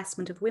sexual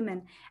harassment of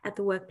women at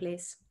the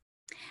workplace.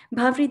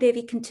 Bhavri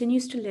Devi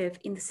continues to live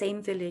in the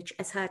same village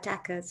as her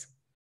attackers.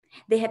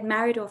 They had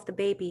married off the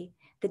baby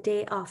the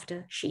day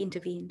after she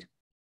intervened.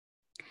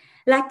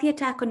 Like the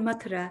attack on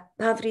Mathura,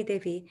 Bhavri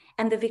Devi,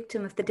 and the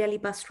victim of the Delhi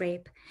bus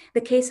rape,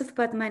 the case of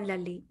Padma and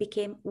Lalli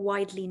became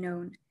widely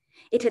known.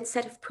 It had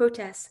set off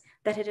protests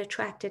that had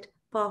attracted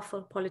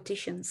powerful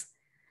politicians.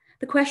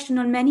 The question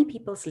on many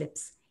people's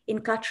lips, in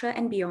Katra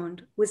and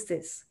beyond, was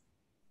this: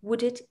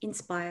 would it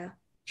inspire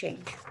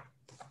change?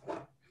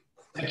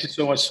 Thank you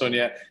so much,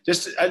 Sonia.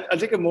 I'll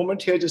take a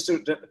moment here just to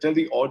tell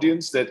the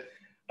audience that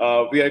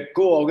we are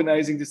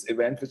co-organizing this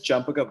event with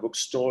Champaka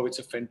Bookstore. It's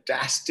a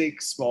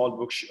fantastic small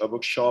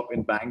bookshop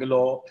in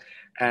Bangalore.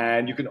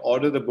 And you can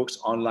order the books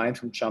online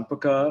from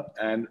Champaka.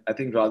 And I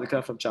think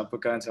Radhika from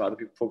Champaka and some other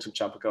folks from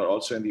Champaka are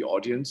also in the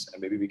audience.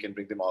 And maybe we can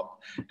bring them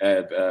up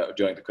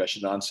during the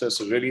question and answer.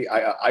 So really,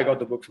 I got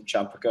the book from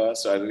Champaka.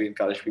 So I really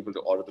encourage people to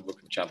order the book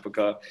from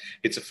Champaka.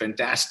 It's a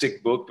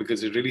fantastic book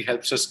because it really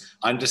helps us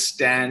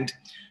understand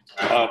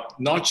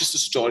not just the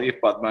story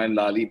of Padma and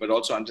Lalli, but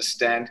also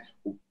understand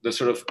the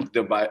sort of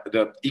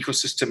the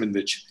ecosystem in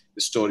which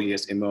the story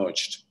has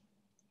emerged.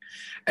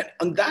 And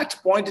on that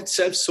point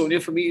itself, Sonia,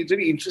 for me, it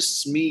really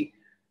interests me.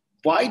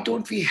 Why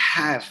don't we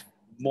have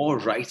more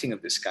writing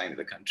of this kind in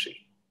the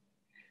country?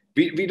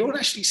 We don't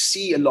actually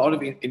see a lot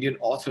of Indian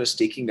authors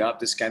taking up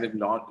this kind of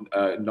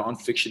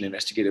non-fiction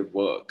investigative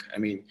work. I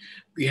mean,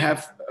 we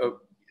have,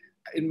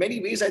 in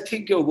many ways, I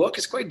think your work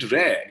is quite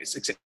rare.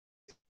 It's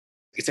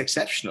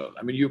exceptional.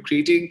 I mean, you're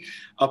creating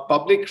a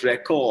public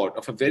record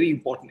of a very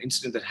important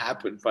incident that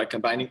happened by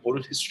combining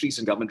oral histories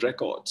and government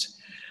records.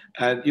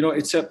 And, you know,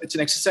 it's an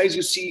exercise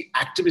you see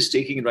activists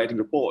taking in writing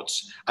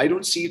reports. I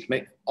don't see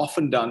it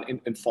often done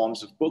in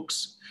forms of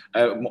books,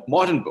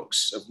 modern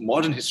books, of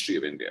modern history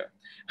of India.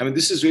 I mean,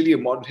 this is really a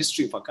modern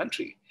history of our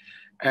country.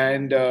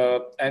 And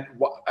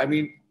I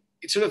mean,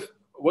 it's sort of,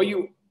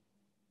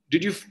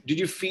 did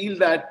you feel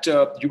that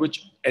you were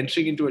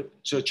entering into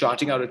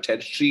charting out a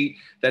territory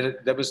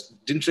that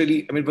didn't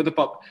really, I mean,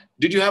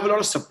 did you have a lot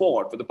of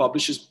support? Were the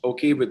publishers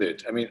okay with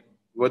it? I mean,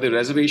 were there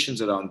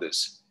reservations around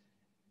this?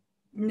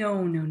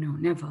 No,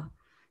 never.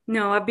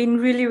 No, I've been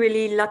really,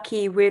 really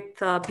lucky with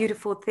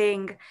Beautiful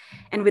Thing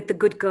and with The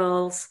Good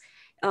Girls.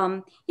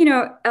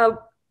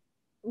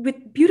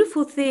 With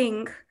Beautiful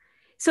Thing,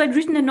 so I'd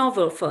written a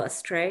novel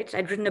first, right?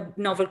 I'd written a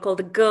novel called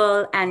The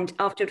Girl, and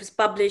after it was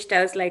published,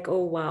 I was like,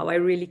 oh, wow, I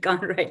really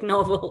can't write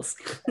novels.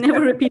 Never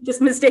repeat this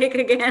mistake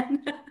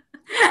again.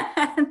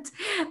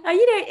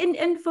 And,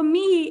 and for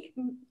me,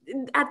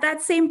 at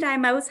that same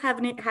time, I was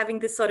having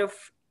this sort of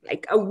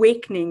like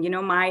awakening,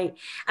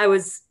 I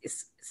was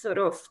sort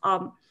of,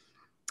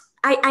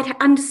 I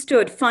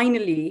understood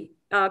finally,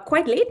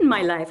 quite late in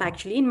my life,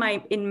 actually, in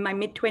my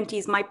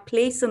mid-20s, my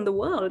place in the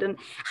world and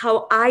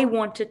who I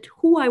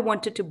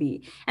wanted to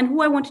be. And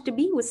who I wanted to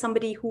be was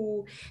somebody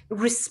who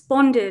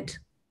responded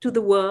to the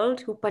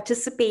world, who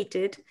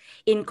participated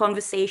in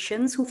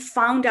conversations, who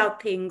found out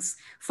things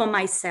for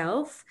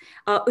myself,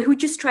 who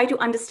just try to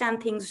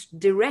understand things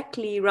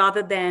directly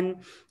rather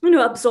than,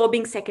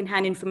 absorbing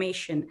secondhand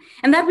information.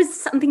 And that was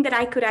something that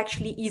I could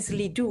actually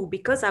easily do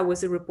because I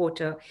was a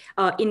reporter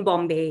in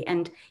Bombay.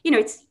 And,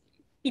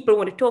 people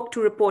want to talk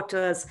to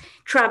reporters.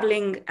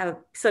 Traveling,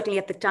 certainly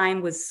at the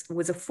time, was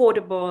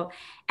affordable.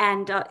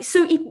 And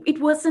so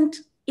it wasn't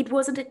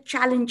a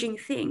challenging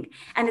thing.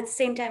 And at the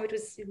same time, it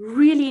was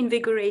really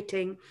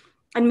invigorating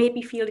and made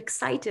me feel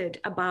excited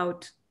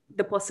about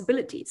the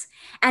possibilities.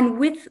 And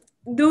with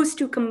those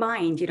two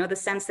combined, the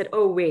sense that,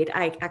 oh, wait,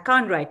 I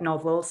can't write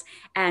novels,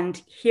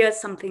 and here's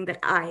something that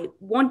I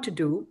want to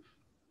do,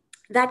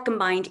 that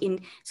combined in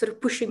sort of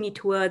pushing me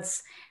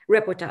towards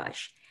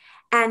reportage.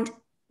 And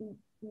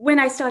when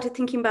I started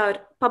thinking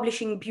about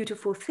publishing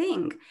Beautiful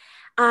Thing,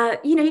 I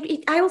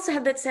also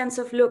had that sense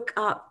of, look,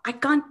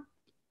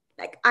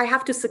 I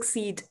have to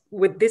succeed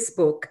with this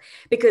book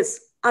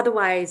because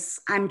otherwise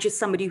I'm just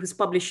somebody who's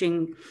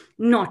publishing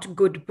not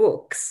good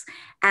books.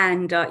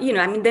 And,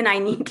 then I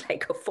need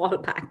like a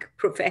fallback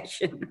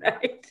profession,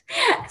 right?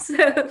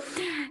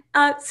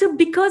 So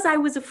because I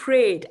was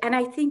afraid, and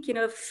I think,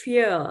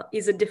 fear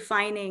is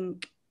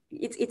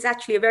it's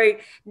actually a very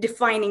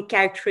defining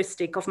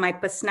characteristic of my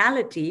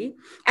personality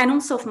and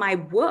also of my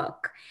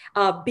work,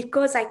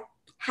 because I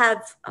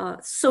have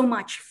so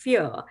much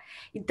fear.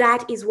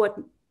 That is what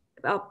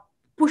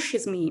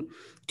pushes me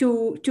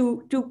to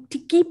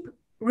keep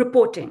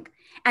reporting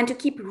and to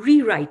keep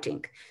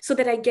rewriting so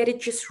that I get it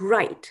just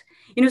right.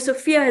 So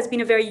fear has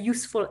been a very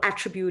useful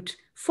attribute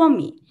for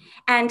me.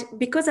 And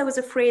because I was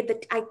afraid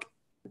that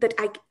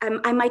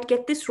I might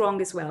get this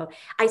wrong as well,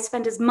 I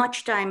spent as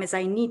much time as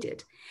I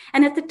needed.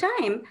 And at the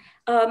time,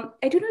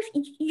 I don't know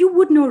if you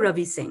would know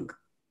Ravi Singh.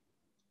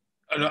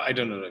 Oh, no, I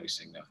don't know Ravi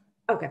Singh now.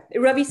 Okay.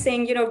 Ravi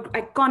Singh,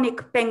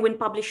 iconic Penguin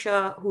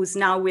publisher who's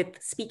now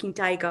with Speaking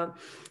Tiger,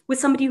 was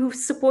somebody who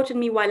supported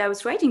me while I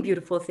was writing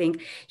Beautiful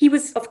Thing. He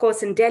was, of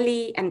course, in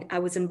Delhi and I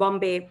was in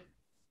Bombay.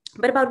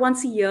 But about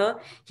once a year,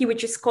 he would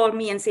just call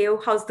me and say,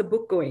 "Oh, how's the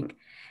book going?"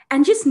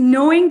 And just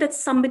knowing that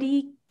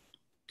somebody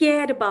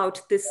cared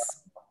about this,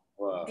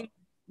 Wow. the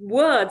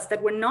words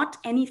that were not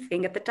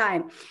anything at the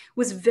time,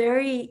 was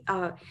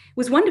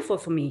was wonderful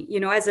for me,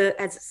 as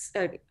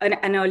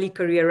an early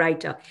career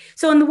writer.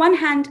 So on the one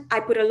hand, I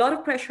put a lot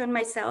of pressure on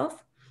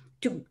myself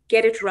to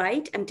get it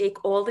right and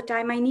take all the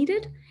time I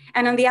needed.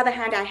 And on the other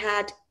hand, I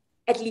had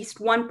at least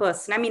one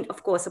person, I mean,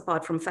 of course,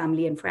 apart from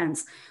family and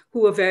friends,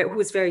 who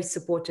was very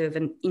supportive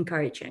and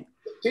encouraging.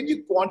 Can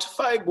you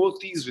quantify both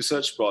these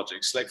research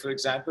projects? Like, for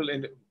example,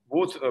 in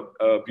both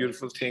a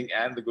Beautiful Thing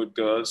and The Good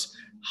Girls,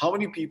 how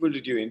many people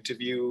did you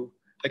interview?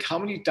 Like, how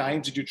many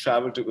times did you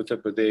travel to Uttar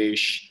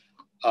Pradesh?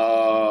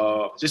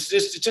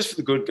 Just for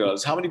The Good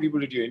Girls, how many people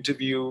did you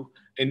interview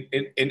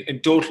in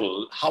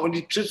total? How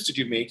many trips did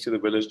you make to the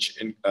village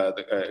to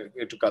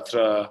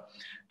Katra?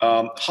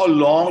 How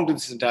long did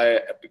this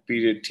entire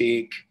period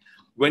take?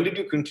 When did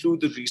you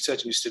conclude the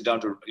research and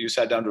you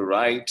sat down to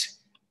write?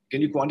 Can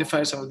you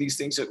quantify some of these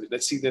things?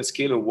 Let's see the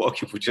scale of work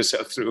you put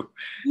yourself through.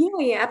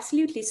 Yeah,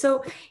 absolutely.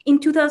 So in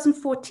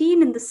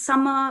 2014, in the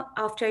summer,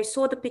 after I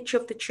saw the picture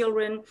of the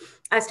children,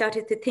 I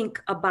started to think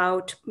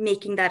about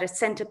making that a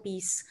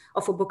centerpiece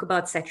of a book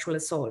about sexual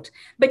assault.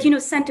 But,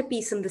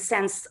 centerpiece in the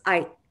sense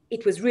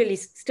it was really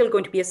still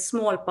going to be a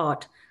small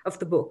part of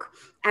the book.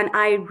 And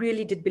I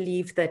really did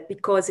believe that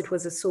because it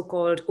was a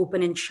so-called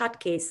open and shut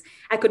case,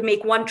 I could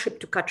make one trip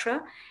to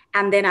Katra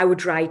and then I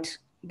would write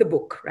the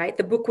book, right?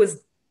 The book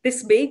was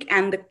this big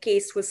and the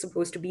case was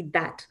supposed to be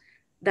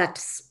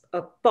that's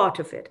a part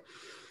of it.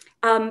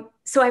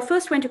 So I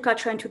first went to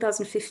Katra in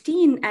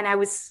 2015 and I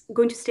was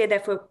going to stay there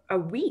for a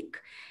week.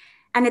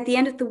 And at the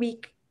end of the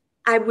week,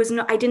 I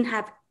didn't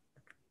have,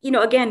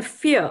 again,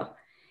 fear.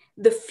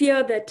 The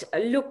fear that,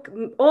 look,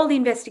 all the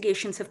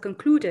investigations have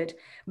concluded,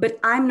 but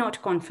I'm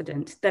not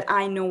confident that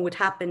I know what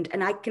happened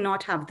and I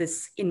cannot have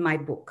this in my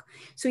book.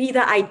 So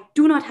either I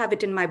do not have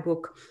it in my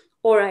book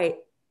or I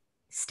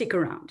stick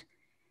around.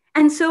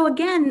 And so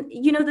again,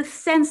 the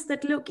sense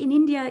that, look, in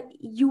India,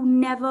 you're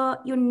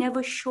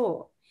never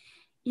sure.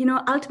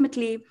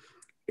 Ultimately,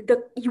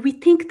 we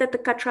think that the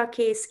Katra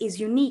case is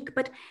unique,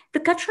 but the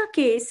Katra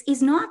case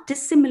is not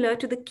dissimilar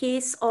to the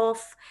case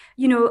of,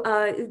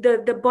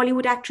 the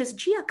Bollywood actress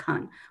Jia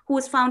Khan, who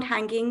was found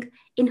hanging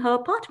in her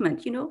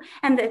apartment,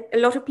 and a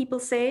lot of people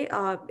say,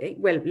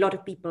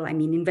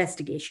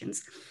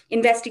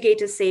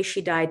 investigators say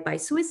she died by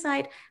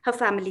suicide. Her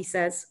family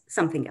says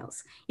something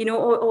else,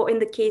 or in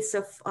the case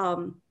of,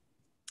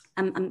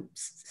 I'm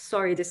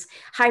sorry, this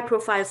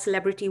high-profile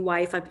celebrity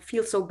wife, I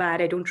feel so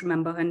bad, I don't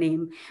remember her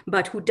name,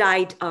 but who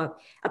died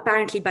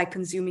apparently by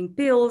consuming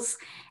pills.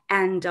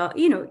 And,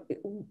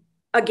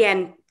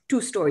 again,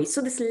 two stories.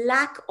 So this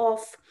lack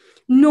of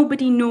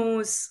nobody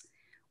knows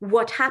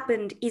what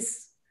happened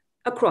is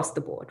across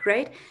the board,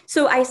 right?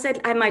 So I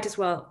said, I might as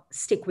well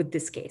stick with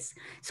this case.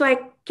 So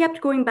I kept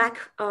going back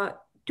to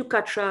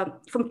Katra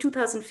from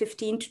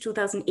 2015 to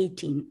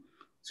 2018.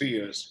 3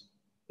 years.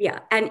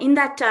 Yeah. And in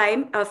that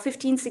time,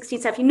 15,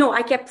 16, 17, no,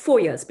 I kept 4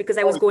 years because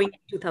I was going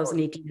in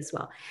 2018 as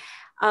well.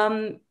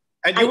 And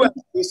you were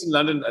based in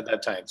London at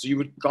that time. So you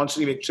would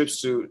constantly make trips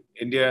to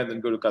India and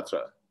then go to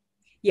Katra.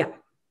 Yeah.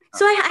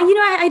 So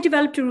I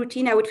developed a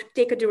routine. I would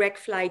take a direct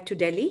flight to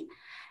Delhi.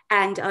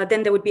 And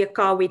then there would be a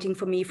car waiting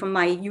for me from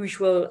my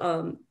usual,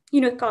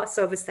 car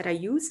service that I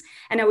use.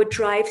 And I would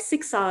drive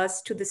 6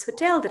 hours to this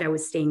hotel that I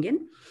was staying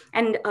in,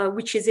 and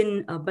which is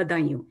in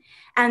Badaयूं.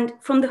 And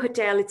from the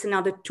hotel, it's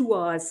another 2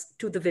 hours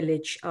to the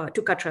village,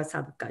 to Katra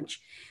Sadhganj.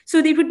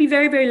 So they would be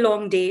very, very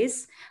long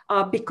days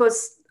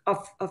because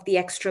of the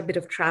extra bit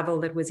of travel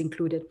that was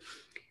included.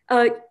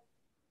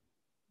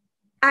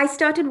 I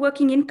started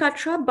working in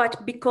Katra,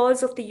 but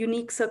because of the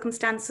unique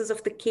circumstances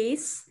of the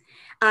case,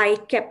 I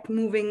kept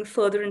moving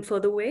further and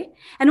further away.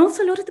 And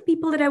also a lot of the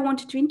people that I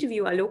wanted to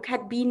interview, Alok,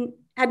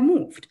 had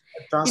moved.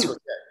 Transferred,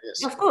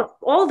 yes. Of course,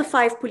 all the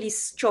 5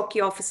 police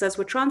chowki officers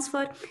were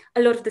transferred.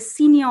 A lot of the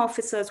senior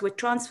officers were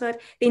transferred.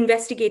 The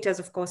investigators,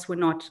 of course, were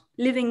not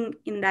living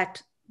in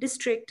that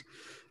district.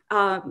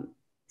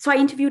 So I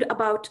interviewed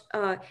about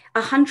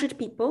 100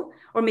 people,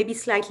 or maybe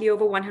slightly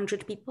over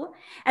 100 people.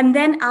 And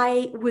then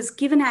I was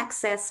given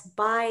access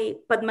by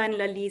Padma and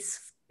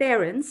Lalli's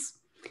parents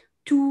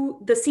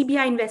to the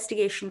CBI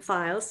investigation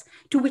files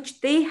to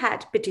which they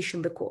had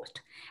petitioned the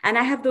court. And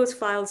I have those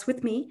files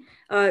with me.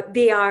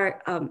 They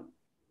are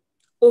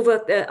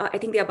I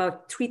think they're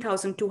about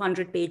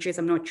 3,200 pages.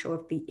 I'm not sure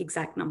of the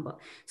exact number.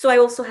 So I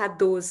also had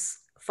those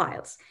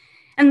files.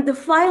 And the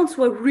files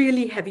were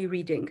really heavy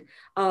reading,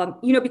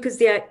 because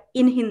they are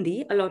in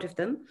Hindi, a lot of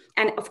them.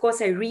 And of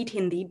course, I read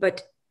Hindi,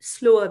 but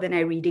slower than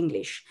I read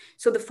English.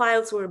 So the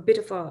files were a bit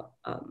of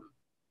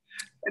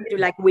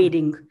like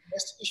wading.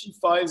 Investigation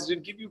files, did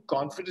it give you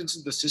confidence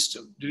in the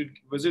system?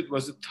 Was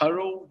it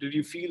thorough? Did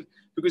you feel,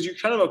 because you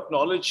kind of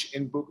acknowledge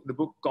in the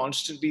book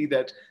constantly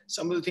that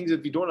some of the things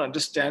that we don't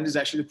understand is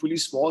actually the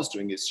police was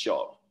doing its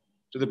job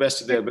to the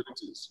best of their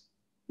abilities.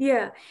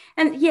 Yeah.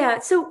 And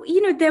so,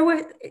 there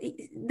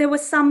were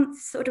some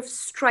sort of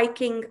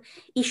striking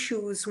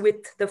issues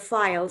with the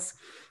files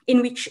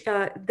in which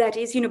that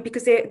is,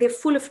 because they're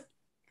full of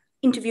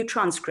interview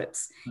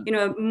transcripts.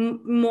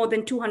 More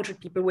than 200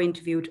 people were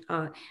interviewed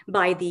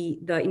by the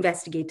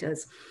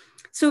investigators.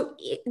 So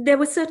there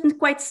were certain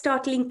quite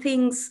startling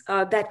things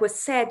that were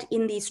said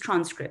in these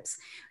transcripts.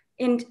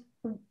 And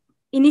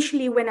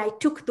initially, when I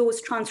took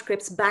those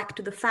transcripts back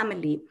to the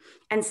family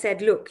and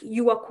said, look,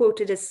 you are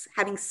quoted as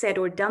having said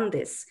or done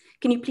this,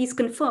 can you please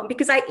confirm?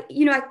 Because I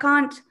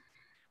can't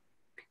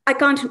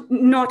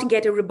not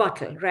get a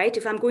rebuttal, right?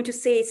 If I'm going to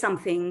say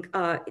something,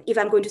 if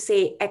I'm going to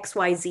say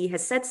XYZ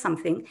has said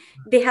something,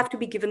 they have to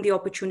be given the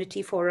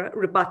opportunity for a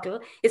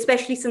rebuttal,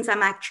 especially since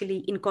I'm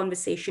actually in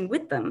conversation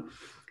with them.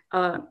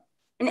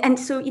 And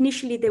so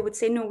initially they would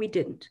say, no, we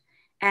didn't.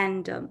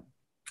 And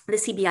the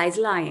CBI is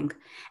lying.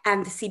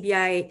 And the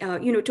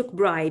CBI, took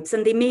bribes,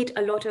 and they made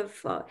a lot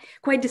of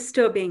quite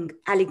disturbing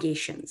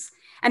allegations.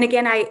 And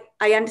again,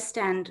 I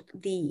understand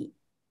the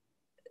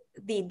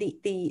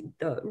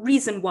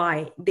reason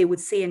why they would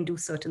say and do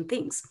certain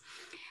things.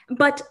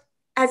 But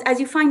as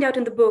you find out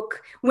in the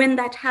book, when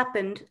that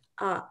happened,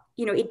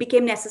 it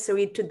became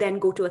necessary to then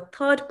go to a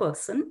third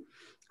person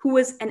who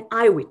was an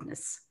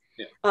eyewitness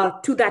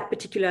to that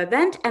particular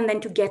event, and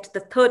then to get the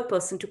third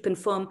person to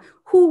confirm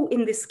who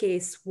in this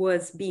case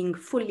was being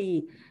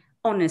fully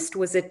honest.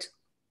 Was it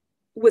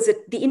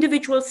the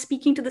individual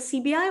speaking to the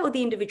CBI or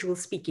the individual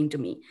speaking to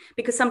me?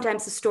 Because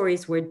sometimes the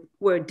stories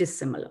were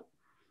dissimilar.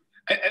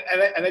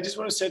 And I just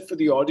want to say for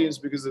the audience,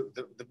 because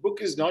the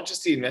book is not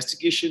just the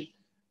investigation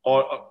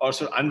or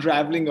sort of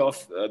unraveling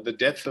of the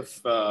death of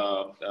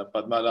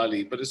Padma and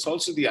Lalli, but it's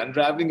also the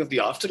unraveling of the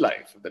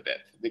afterlife of the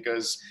death,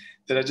 because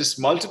there are just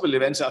multiple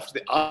events after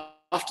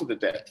the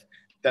death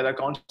that are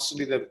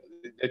constantly that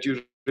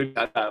you really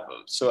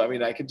unravel. So, I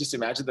mean, I can just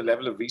imagine the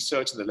level of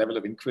research and the level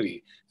of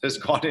inquiry that's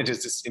gone into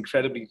is just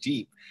incredibly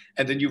deep.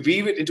 And then you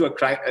weave it into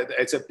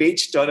it's a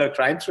page turner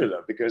crime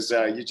thriller, because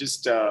it's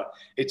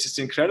just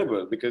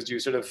incredible, because you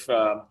sort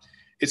of,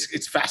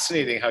 it's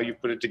fascinating how you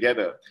put it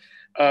together.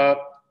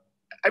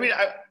 We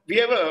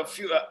have a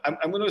few,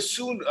 I'm going to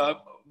soon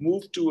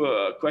move to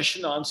a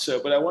question answer,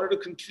 but I wanted to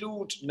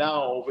conclude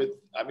now with,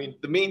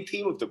 the main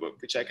theme of the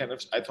book, which I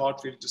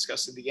thought we'd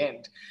discuss in the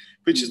end,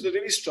 which is the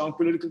really strong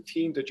political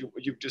theme that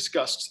you've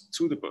discussed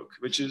through the book,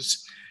 which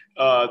is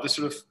the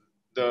sort of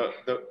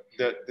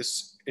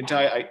this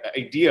entire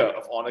idea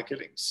of honor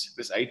killings,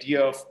 this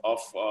idea of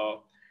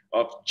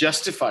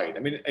justified.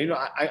 I'm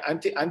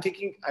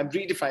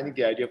redefining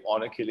the idea of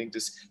honor killings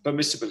as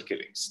permissible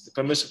killings, the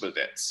permissible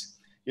deaths,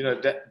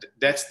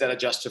 deaths that are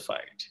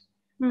justified.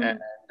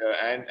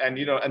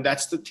 And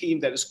that's the theme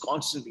that is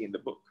constantly in the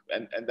book,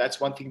 and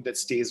that's one thing that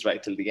stays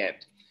right till the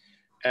end.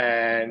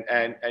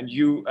 And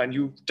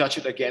you touch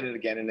it again and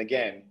again and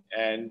again,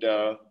 and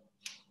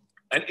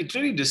it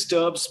really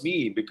disturbs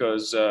me,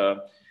 because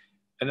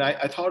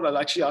I thought I'll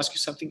actually ask you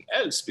something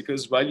else,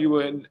 because while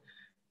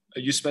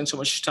you spend so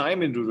much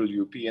time in rural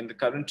UP, and the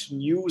current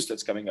news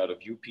that's coming out of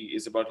UP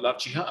is about love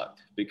jihad,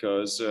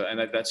 because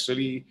that's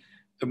really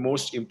the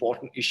most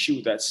important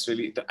issue. That's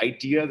really the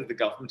idea that the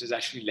government has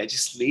actually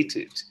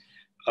legislated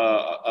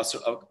a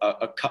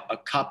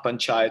ka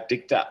panchayat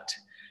diktat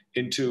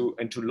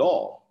into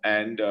law.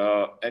 And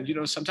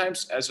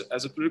sometimes as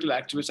a political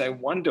activist, I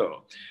wonder,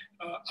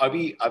 are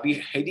we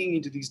heading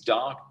into these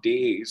dark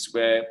days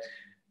where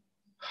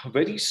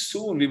very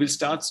soon we will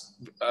start?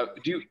 Are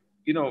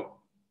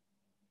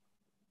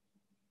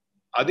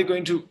they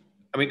going to?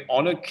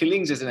 Honor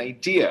killings as an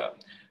idea.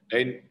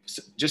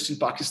 Just in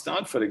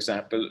Pakistan, for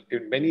example,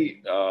 in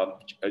many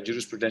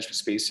jurisprudential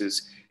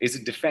spaces, is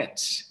a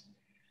defense.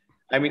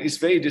 It's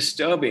very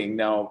disturbing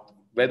now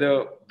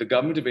whether the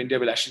government of India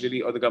will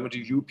actually, or the government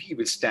of UP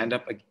will stand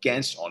up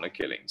against honor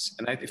killings.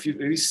 And if you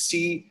really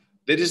see,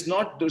 there's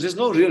no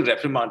real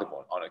reprimand of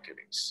honor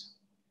killings.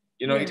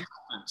 It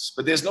happens,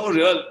 but there's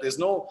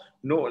no,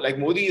 like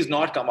Modi has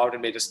not come out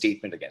and made a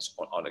statement against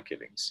honor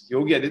killings.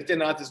 Yogi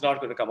Adityanath is not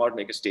going to come out and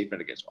make a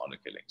statement against honor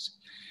killings.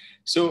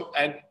 So,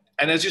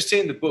 and as you say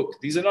in the book,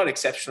 these are not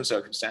exceptional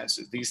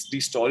circumstances.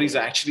 These stories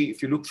are actually,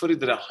 if you look for it,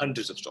 there are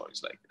hundreds of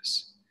stories like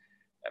this.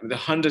 There are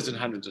hundreds and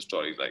hundreds of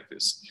stories like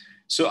this.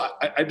 So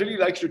I'd really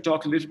like you to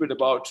talk a little bit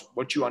about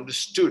what you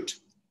understood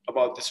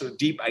about the sort of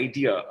deep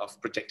idea of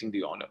protecting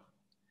the honor.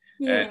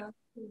 Yeah.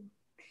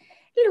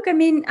 Look,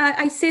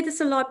 I say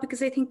this a lot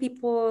because I think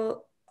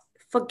people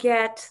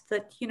forget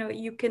that,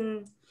 you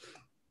can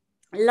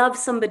love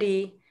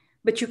somebody,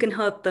 but you can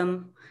hurt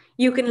them.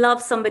 You can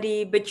love somebody,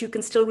 but you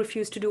can still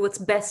refuse to do what's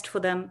best for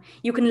them.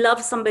 You can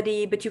love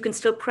somebody, but you can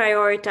still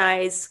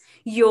prioritize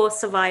your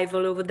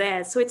survival over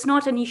theirs. So it's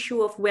not an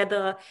issue of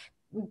whether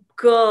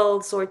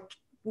girls or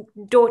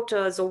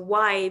daughters or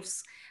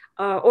wives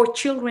or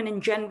children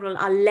in general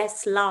are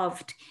less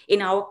loved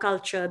in our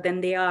culture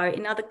than they are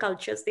in other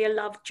cultures. They are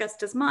loved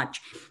just as much.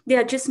 They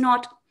are just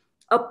not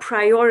a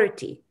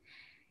priority.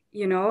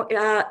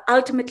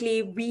 Ultimately,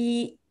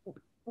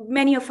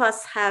 many of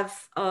us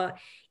have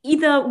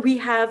either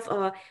we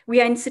are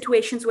in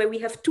situations where we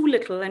have too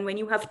little, and when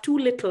you have too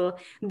little,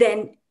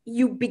 then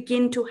you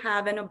begin to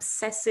have an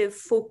obsessive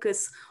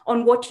focus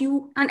on what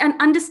you, and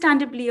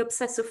understandably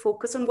obsessive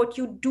focus on what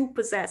you do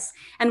possess.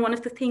 And one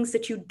of the things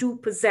that you do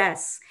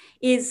possess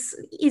is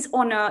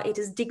honor, it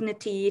is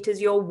dignity, it is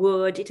your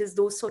word, it is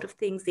those sort of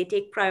things. They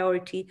take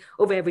priority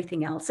over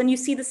everything else. And you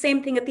see the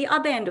same thing at the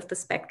other end of the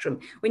spectrum.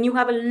 When you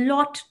have a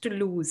lot to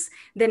lose,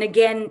 then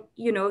again,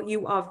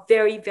 you are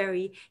very,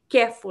 very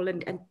careful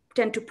and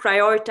tend to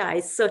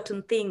prioritize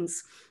certain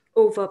things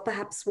over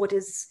perhaps what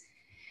is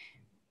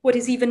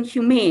even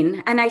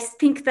humane. And I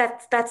think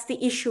that that's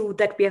the issue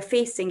that we are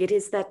facing. It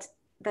is that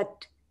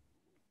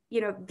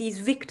these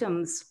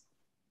victims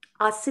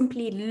are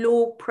simply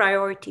low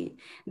priority.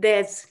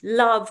 There's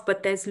love,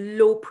 but there's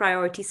low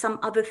priority. Some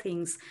other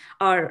things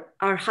are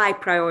high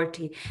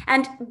priority.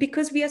 And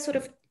because we are sort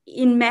of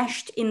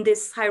enmeshed in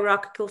this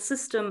hierarchical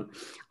system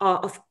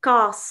of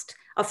caste,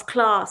 of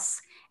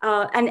class,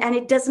 and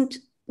it doesn't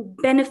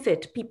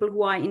benefit people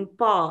who are in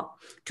power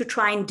to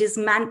try and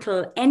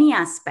dismantle any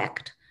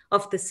aspect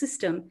of the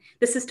system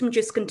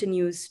just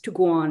continues to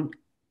go on.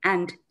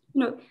 And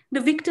the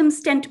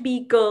victims tend to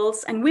be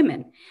girls and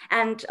women.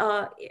 And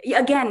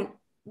again,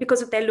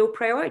 because of their low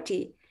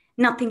priority,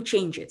 nothing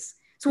changes.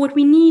 So what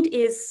we need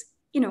is,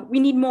 we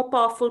need more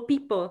powerful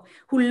people,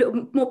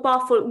 more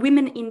powerful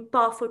women in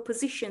powerful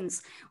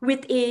positions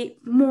with a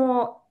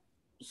more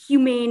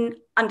humane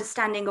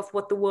understanding of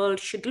what the world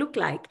should look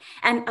like,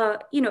 and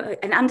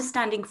an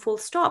understanding, full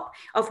stop,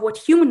 of what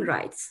human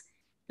rights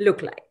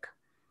look like.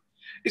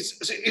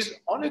 Is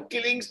honor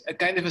killings a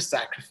kind of a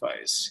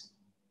sacrifice?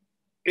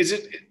 It's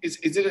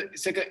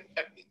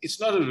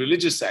not a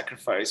religious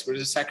sacrifice, but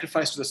it's a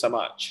sacrifice to the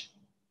samaj.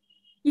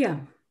 Yeah,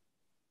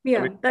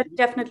 that's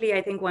definitely,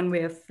 I think, one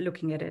way of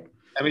looking at it.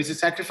 I mean, it's a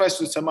sacrifice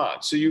to the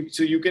samaj. So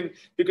you can,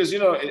 because you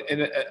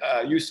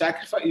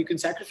can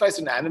sacrifice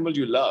an animal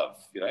you love,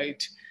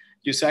 right?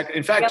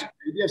 In fact,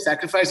 you have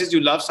sacrifices, you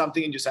love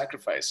something and you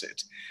sacrifice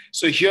it.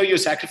 So here you're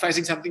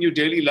sacrificing something you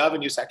dearly love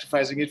and you're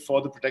sacrificing it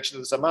for the protection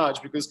of the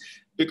samaj, because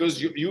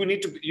you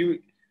need to,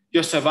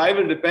 your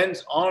survival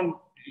depends on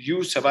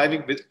you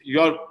surviving with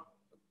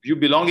you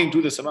belonging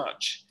to the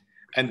samaj.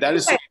 And that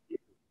is, right.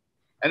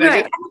 And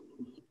right.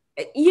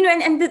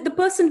 And the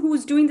person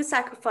who's doing the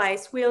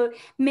sacrifice will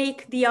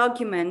make the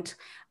argument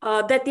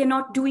that they're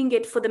not doing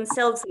it for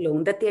themselves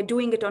alone, that they're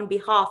doing it on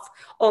behalf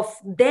of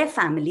their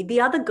family,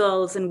 the other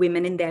girls and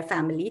women in their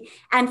family,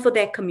 and for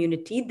their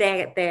community,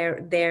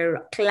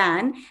 their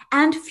clan,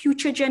 and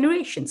future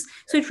generations.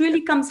 So it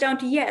really comes down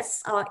to,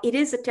 yes, it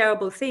is a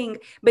terrible thing,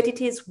 but it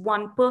is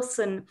one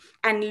person,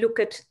 and look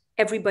at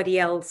everybody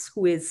else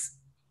who is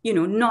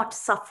not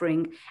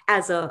suffering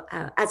as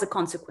a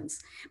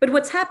consequence. But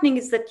what's happening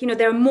is that,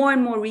 there are more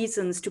and more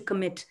reasons to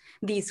commit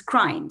these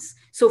crimes.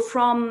 So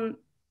from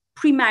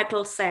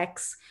premarital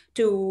sex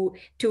to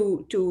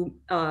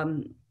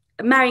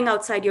marrying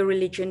outside your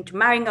religion, to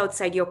marrying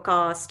outside your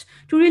caste,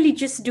 to really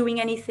just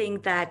doing anything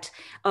that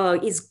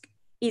is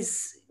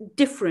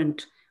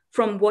different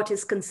from what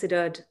is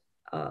considered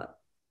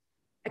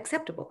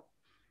acceptable.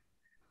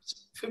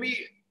 For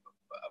me,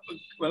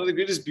 one of the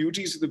greatest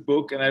beauties of the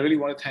book, and I really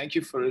want to thank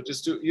you for it,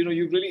 is to, you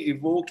really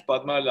evoked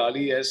Padma and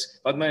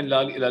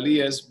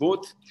Lalli as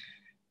both,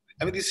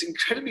 I mean, these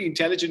incredibly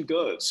intelligent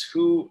girls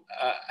who,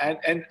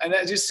 and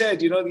as you said,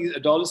 these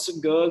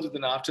adolescent girls with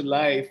an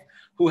afterlife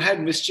who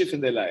had mischief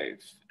in their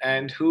life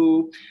and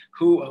who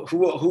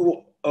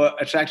are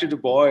attracted to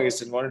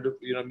boys and wanted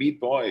to,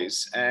 meet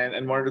boys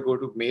and wanted to go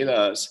to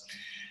melas.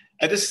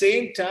 At the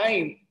same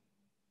time,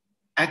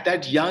 at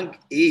that young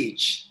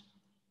age,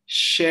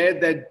 share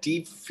that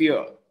deep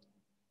fear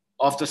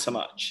of the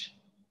samaj.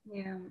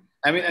 Yeah.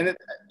 I mean, and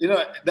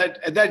that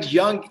at that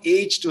young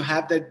age to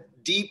have that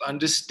deep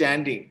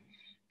understanding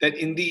that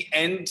in the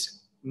end,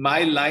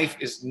 my life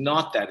is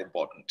not that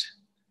important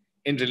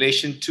in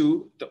relation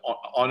to the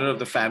honor of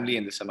the family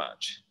and the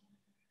samaj.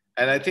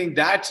 And I think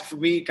that, for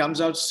me,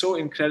 comes out so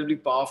incredibly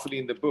powerfully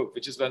in the book,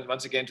 which is when,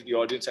 once again, to the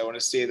audience, I want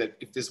to say that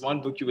if there's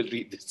one book you will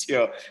read this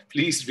year,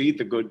 please read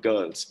The Good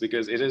Girls,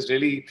 because it is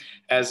really,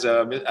 as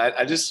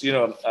I just,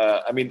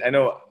 I mean, I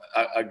know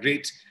a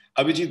great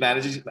Abhijit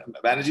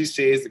Banerjee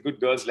says, the good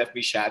girls left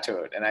me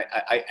shattered. And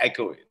I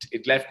echo it.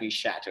 It left me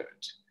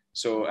shattered.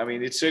 So, I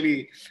mean, it's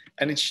really,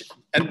 and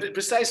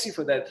precisely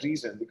for that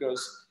reason,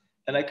 because,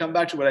 and I come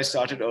back to what I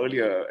started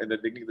earlier in the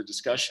beginning of the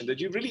discussion, that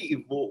you really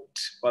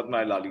evoked Padma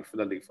and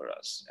Lalli for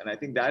us. And I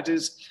think that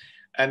is,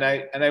 and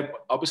I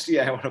obviously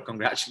I want to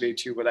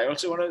congratulate you, but I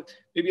also want to,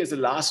 maybe as a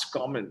last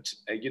comment,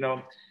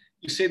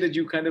 you say that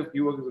you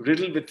were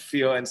riddled with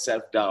fear and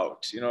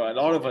self-doubt. You know, a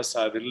lot of us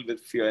are riddled with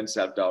fear and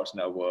self-doubt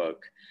in our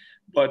work.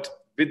 But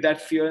with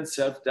that fear and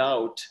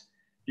self-doubt,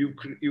 you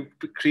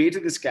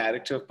created this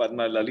character of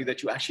Padma and Lalli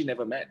that you actually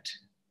never met.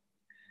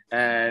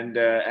 And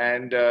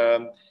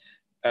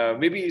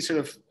maybe sort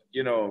of,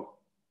 you know,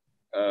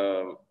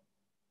 and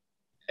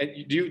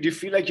do you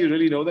feel like you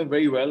really know them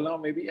very well now,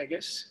 maybe, I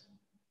guess?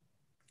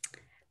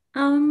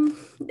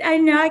 I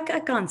know I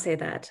can't say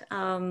that.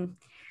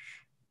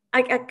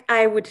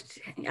 I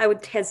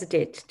would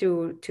hesitate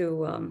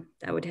to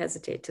I would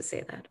hesitate to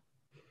say that,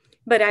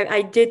 but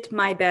I did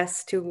my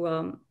best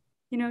to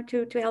you know,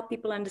 to help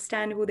people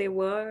understand who they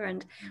were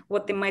and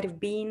what they might have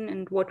been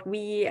and what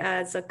we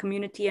as a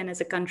community and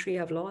as a country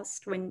have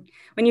lost. When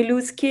you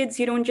lose kids,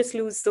 you don't just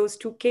lose those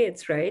two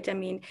kids, right? I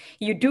mean,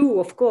 you do,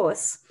 of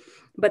course,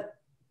 but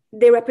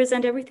they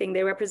represent everything.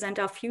 They represent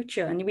our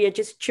future, and we are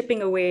just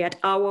chipping away at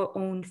our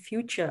own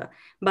future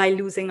by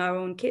losing our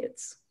own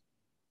kids.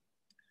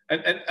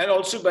 And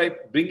also by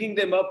bringing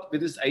them up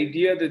with this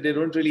idea that they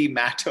don't really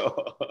matter.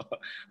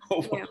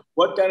 Yeah.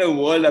 What kind of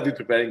world are we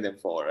preparing them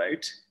for,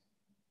 right?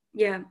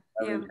 Yeah.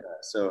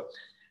 So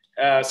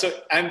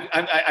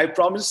I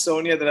promised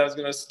Sonia that I was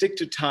going to stick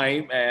to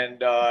time,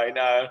 and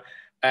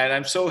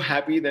I'm so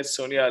happy that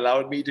Sonia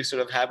allowed me to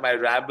sort of have my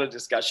ramble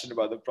discussion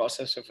about the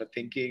process of her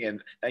thinking.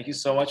 And thank you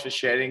so much for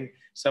sharing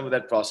some of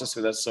that process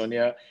with us,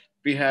 Sonia.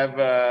 We have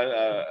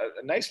a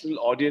nice little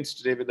audience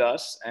today with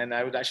us, and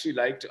I would actually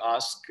like to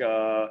ask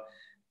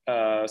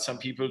some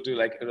people to,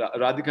 like,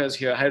 Radhika is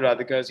here. Hi,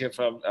 Radhika is here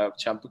from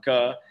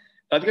Champaka.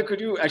 Radhika,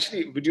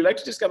 would you like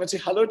to just come and say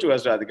hello to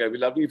us, Radhika? It'd be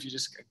lovely if you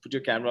just put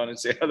your camera on and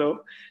say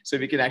hello, so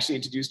we can actually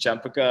introduce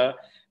Champaka.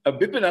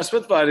 Bipin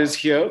Aswatwar is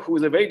here, who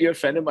is a very dear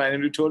friend of mine,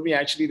 and who told me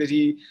actually that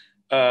he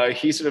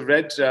sort of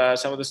read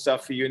some of the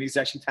stuff for you, and he's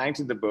actually thanked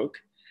in the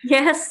book.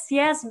 Yes,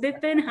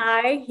 Bipin,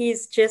 hi.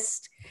 He's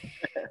just,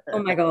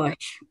 oh my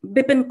gosh.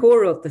 Bipin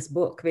co-wrote this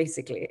book,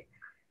 basically.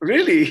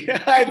 Really?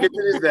 Hi,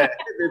 Bipin is there.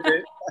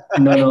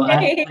 No,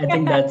 I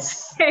think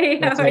that's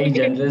very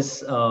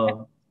generous.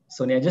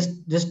 Sonia,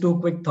 just two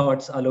quick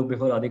thoughts, Alok,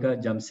 before Radhika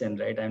jumps in,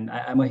 right? And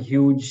I'm a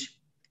huge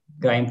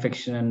crime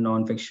fiction and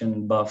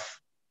non-fiction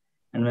buff.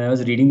 And when I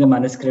was reading the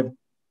manuscript,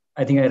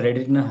 I think I read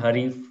it in a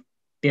hurry,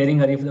 tearing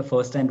hurry for the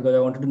first time, because I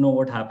wanted to know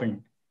what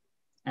happened.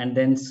 And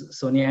then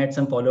Sonia had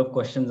some follow-up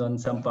questions on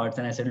some parts,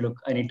 and I said, look,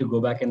 I need to go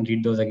back and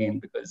read those again,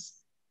 because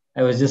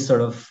I was just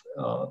sort of,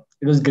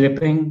 it was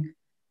gripping.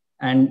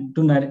 And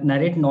to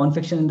narrate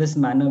nonfiction in this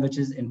manner, which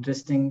is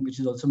interesting, which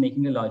is also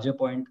making a larger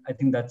point, I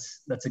think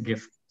that's a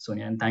gift,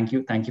 Sonia. And thank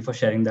you for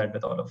sharing that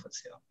with all of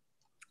us here.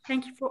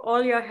 Thank you for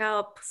all your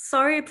help.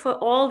 Sorry for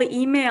all the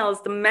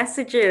emails, the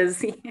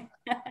messages.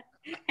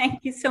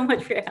 Thank you so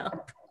much for your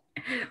help.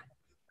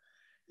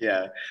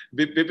 Yeah,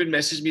 Bipin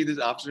messaged me this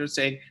afternoon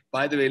saying,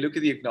 by the way, look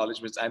at the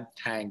acknowledgements. I'm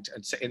thanked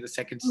in the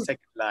second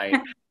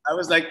line. I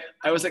was like,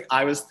 I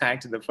was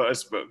thanked in the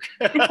first book.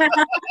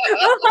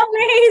 Oh,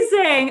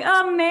 amazing.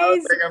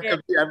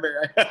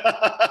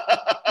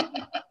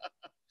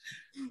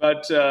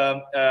 But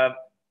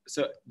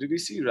so did we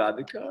see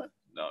Radhika?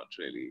 Not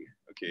really.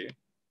 Okay.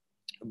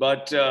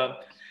 But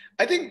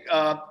I think,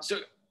 so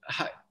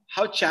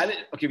how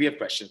challenging, okay, we have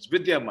questions.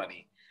 With their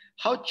money,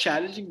 how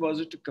challenging was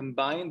it to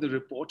combine the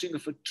reporting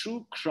of a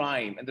true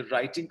crime and the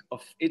writing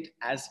of it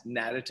as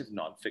narrative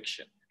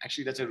nonfiction?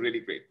 Actually, that's a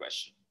really great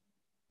question.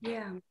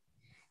 Yeah.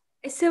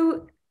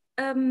 So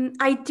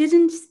I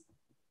didn't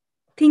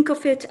think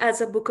of it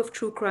as a book of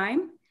true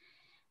crime.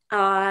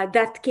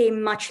 That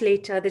came much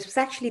later. This was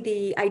actually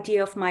the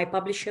idea of my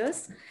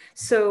publishers.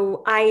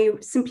 So I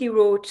simply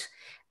wrote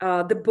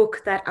the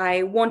book that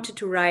I wanted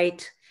to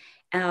write,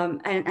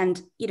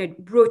 and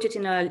wrote it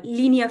in a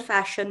linear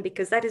fashion,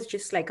 because that is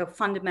just like a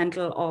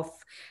fundamental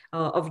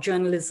of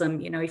journalism.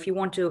 You know, if you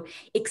want to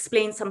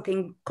explain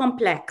something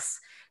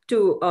complex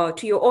to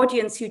your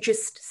audience, you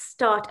just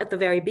start at the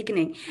very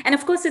beginning. And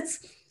of course,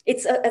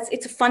 it's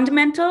a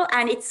fundamental,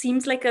 and it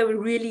seems like a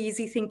really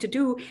easy thing to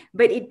do,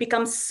 but it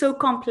becomes so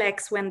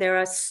complex when there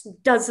are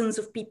dozens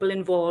of people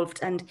involved.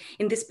 And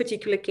in this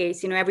particular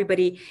case,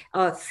 everybody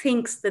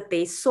thinks that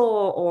they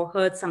saw or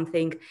heard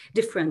something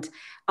different,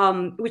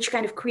 which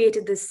kind of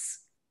created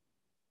this,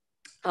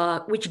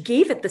 which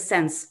gave it the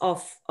sense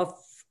of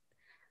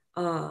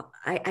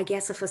I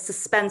guess, of a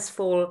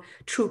suspenseful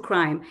true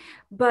crime.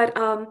 But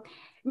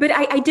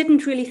I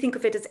didn't really think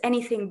of it as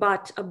anything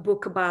but a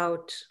book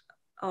about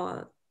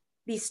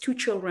these two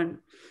children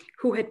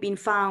who had been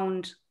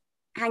found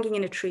hanging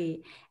in a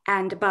tree,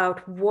 and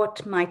about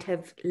what might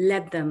have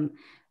led them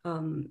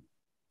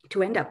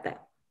to end up there.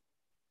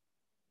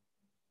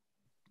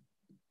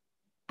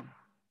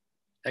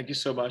 Thank you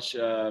so much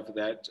for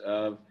that.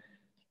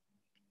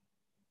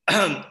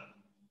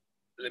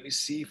 Let me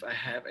see if I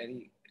have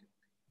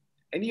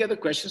any other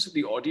questions of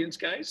the audience,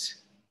 guys?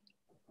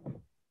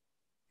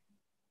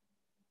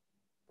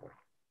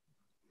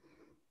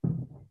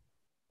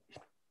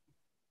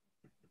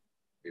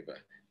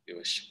 We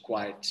were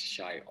quiet,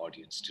 shy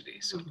audience today.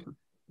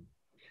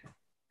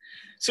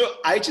 So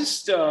I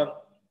just,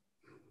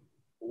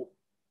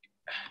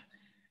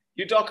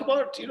 You talk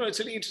about, it's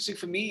really interesting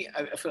for me.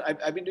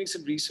 I've been doing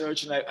some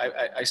research, and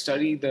I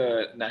study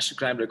the National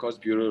Crime Records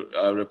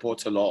Bureau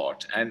reports a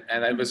lot. And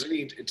it was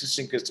really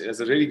interesting because as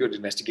a really good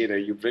investigator,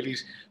 you've really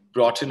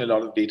brought in a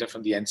lot of data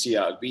from the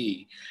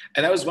NCRB.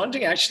 And I was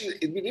wondering, actually,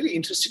 it'd be really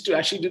interesting to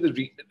actually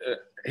do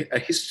a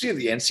history of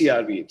the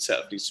NCRB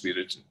itself needs to be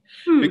written.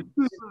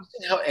 Because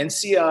how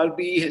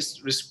NCRB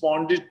has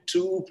responded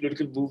to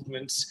political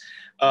movements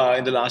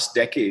in the last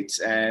decades,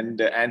 and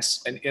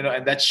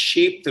that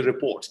shaped the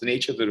report, the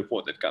nature of the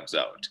report that comes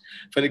out.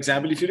 For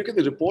example, if you look at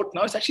the report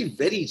now, it's actually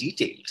very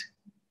detailed.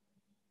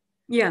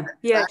 Yeah,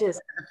 it is.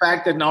 The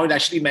fact that now it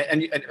actually,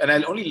 and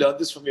I'll only learn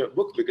this from your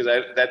book, because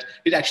that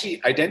it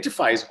actually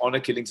identifies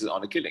honor killings as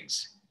honor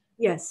killings.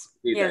 Yes,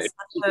 It's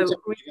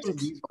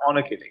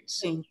honor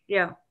killings.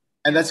 Yeah.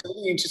 And that's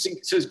really interesting.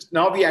 So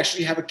now we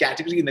actually have a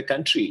category in the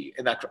country,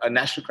 in a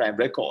national crime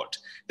record,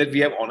 that we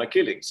have honor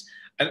killings.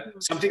 And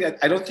something that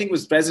I don't think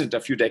was present a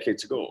few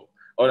decades ago,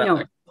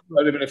 or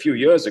even a few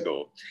years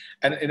ago.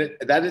 And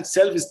that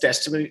itself is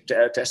testament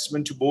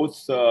to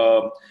both,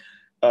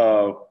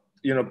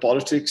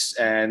 politics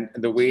and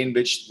the way in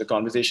which the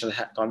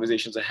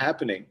conversations are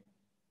happening.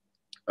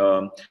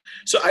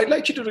 So I'd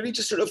like you to really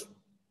just sort of,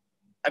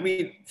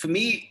 for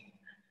me,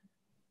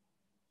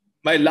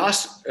 my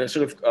last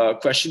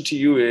question to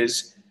you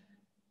is,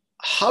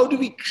 how do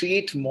we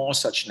create more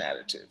such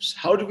narratives?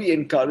 How do we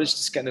encourage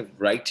this kind of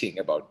writing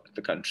about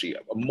the country,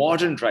 a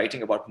modern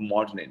writing about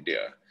modern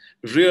India,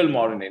 real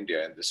modern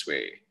India in this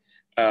way,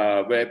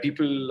 where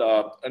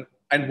people,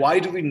 and why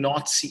do we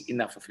not see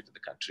enough of it in the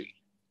country?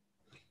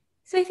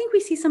 So I think we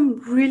see some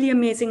really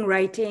amazing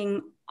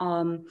writing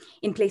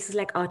in places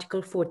like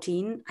Article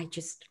 14. I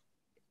just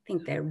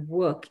think their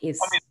work is...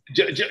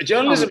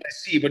 journalism I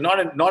see, but not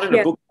in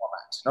a book.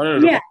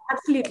 Yeah,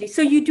 absolutely.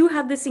 So you do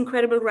have this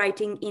incredible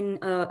writing in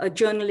a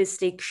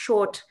journalistic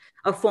short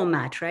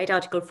format, right?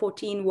 Article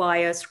 14,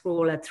 Wire,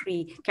 Scroll,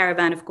 3,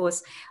 Caravan, of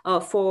course,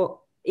 for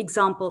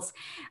examples.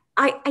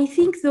 I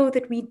think, though,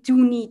 that we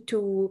do need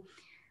to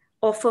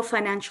offer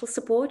financial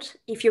support.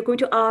 If you're going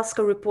to ask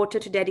a reporter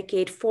to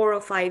dedicate 4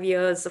 or 5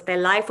 years of their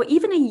life, or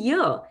even a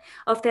year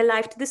of their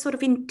life, to this sort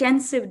of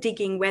intensive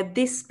digging where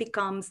this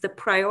becomes the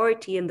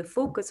priority and the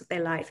focus of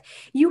their life,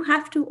 you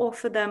have to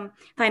offer them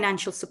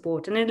financial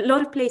support. And in a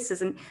lot of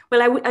places, and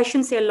well, I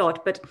shouldn't say a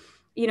lot, but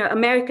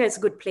America is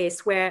a good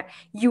place where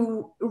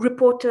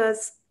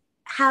reporters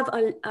have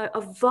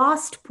a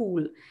vast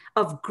pool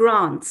of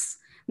grants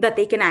that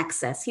they can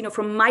access,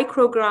 from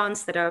micro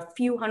grants that are a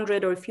few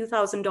 $100 or a few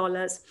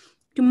 $1,000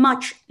 to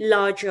much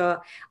larger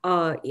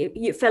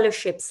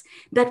fellowships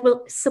that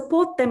will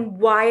support them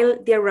while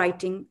they're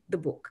writing the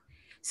book.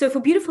 So for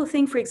Beautiful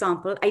Thing, for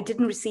example, I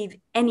didn't receive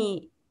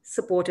any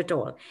support at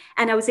all.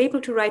 And I was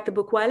able to write the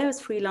book while I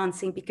was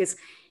freelancing because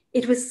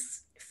it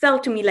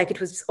felt to me like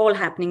it was all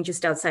happening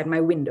just outside my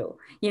window,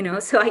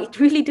 so I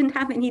really didn't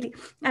have any,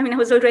 I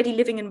was already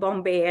living in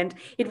Bombay, and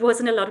it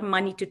wasn't a lot of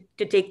money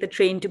to take the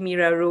train to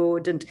Mira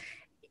Road, and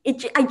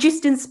I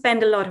just didn't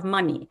spend a lot of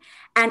money,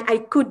 and I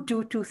could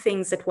do 2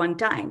 things at one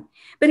time.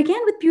 But again,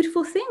 with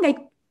Beautiful Thing,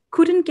 I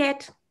couldn't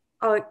get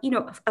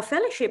a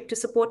fellowship to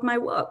support my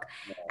work.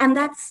 And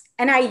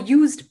I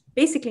used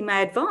basically my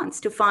advance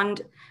to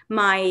fund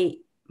my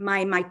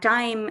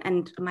time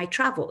and my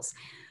travels.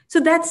 So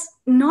that's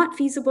not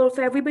feasible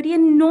for everybody,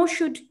 and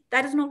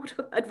that is not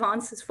what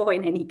advance is for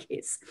in any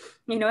case,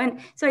 And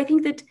so I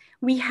think that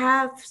we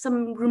have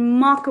some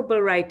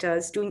remarkable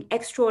writers doing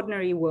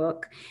extraordinary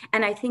work.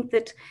 And I think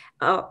that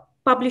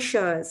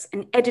publishers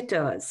and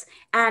editors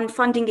and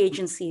funding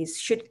agencies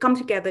should come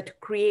together to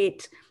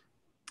create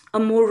a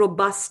more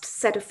robust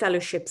set of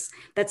fellowships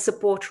that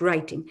support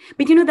writing.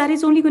 But that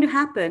is only going to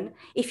happen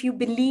if you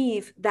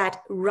believe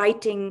that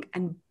writing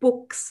and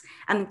books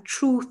and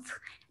truth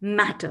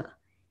matter.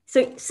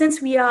 So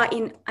since we are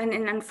in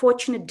an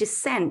unfortunate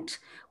descent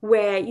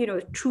where,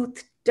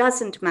 truth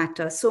doesn't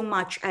matter so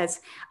much as,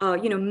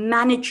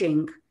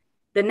 managing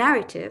the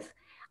narrative,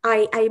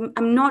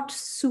 I'm not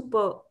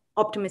super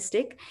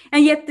optimistic.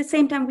 And yet at the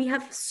same time, we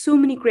have so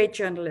many great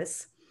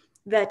journalists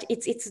that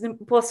it's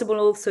impossible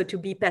also to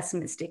be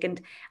pessimistic.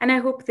 And I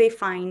hope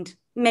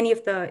many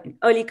of the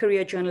early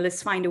career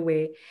journalists find a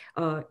way,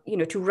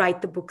 to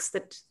write the books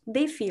that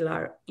they feel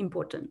are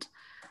important.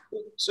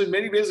 So in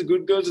many ways, The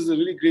Good Girls is a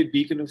really great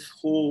beacon of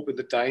hope at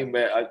the time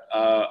where,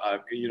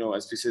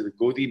 as we say, the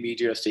Godi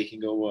media is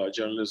taking over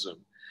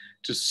journalism,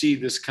 to see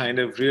this kind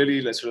of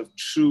really sort of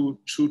true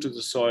to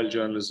the soil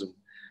journalism,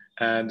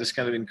 and this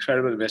kind of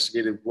incredible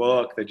investigative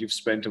work that you've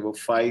spent over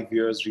 5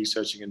 years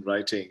researching and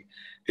writing.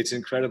 It's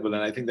incredible.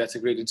 And I think that's a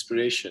great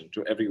inspiration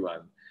to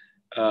everyone.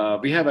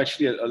 We have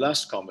actually a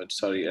last comment,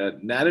 sorry.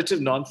 Narrative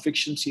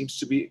nonfiction seems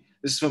to be,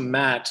 this is from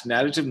Matt,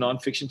 narrative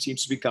nonfiction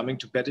seems to be coming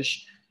to better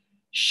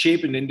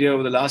shape in India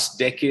over the last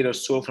decade or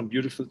so, from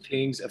Beautiful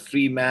Things, A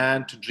Free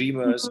Man, to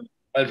Dreamers. Mm-hmm.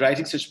 While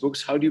writing such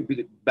books, how do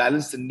you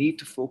balance the need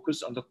to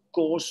focus on the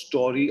core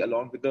story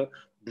along with the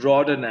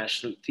broader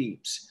national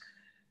themes?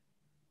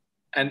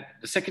 And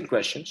the second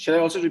question, shall I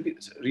also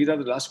read out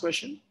the last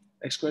question?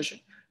 Next question.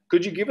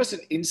 Could you give us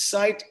an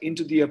insight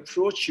into the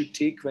approach you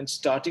take when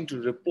starting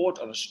to report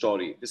on a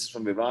story? This is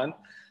from Vivan.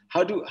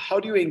 How do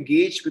you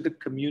engage with the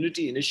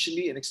community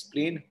initially and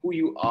explain who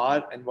you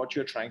are and what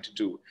you're trying to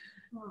do?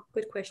 Oh,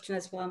 good question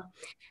as well.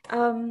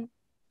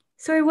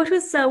 Sorry, what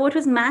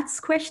was Matt's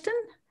question?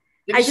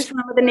 I just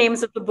remember the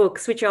names of the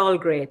books, which are all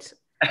great.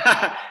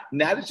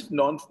 Narrative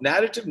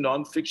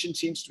non-fiction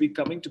seems to be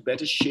coming to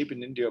better shape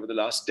in India over the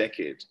last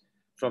decade.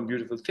 From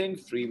Beautiful Thing,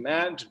 Free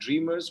Man to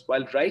Dreamers.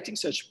 While writing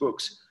such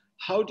books,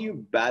 how do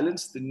you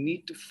balance the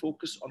need to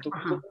focus on the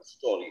core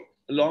story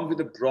along with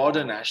the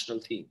broader national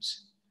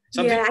themes?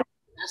 Something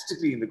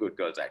fantastically in The Good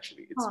Girls,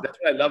 actually. That's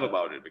what I love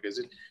about it, because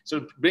it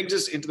sort of brings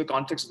us into the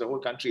context of the whole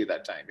country at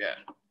that time. Yeah.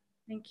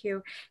 Thank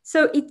you.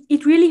 So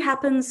it really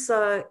happens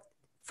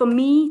for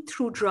me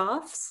through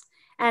drafts.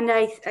 And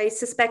I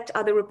suspect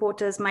other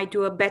reporters might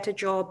do a better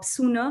job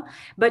sooner.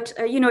 But,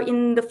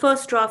 in the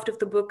first draft of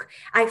the book,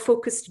 I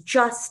focused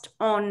just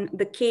on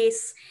the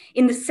case.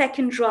 In the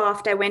second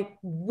draft, I went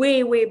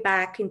way, way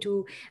back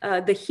into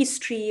the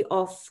history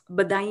of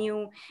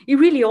Badaयूं,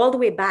 really all the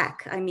way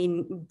back. I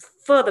mean,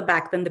 further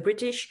back than the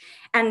British.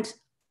 And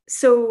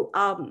so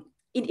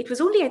it was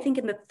only, I think,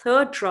 in the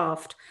third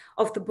draft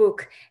of the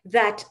book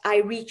that I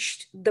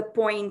reached the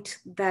point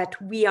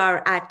that we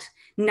are at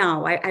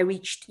now. I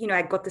reached,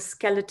 I got the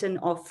skeleton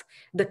of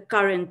the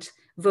current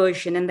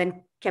version and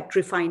then kept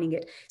refining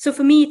it. So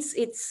for me,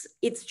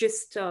 it's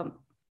just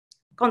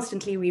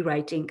constantly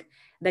rewriting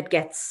that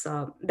gets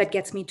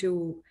me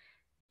to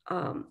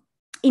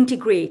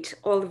integrate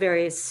all the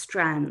various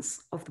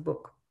strands of the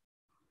book.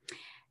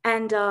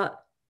 And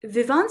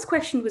Vivan's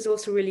question was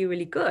also really,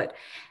 really good.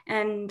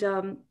 And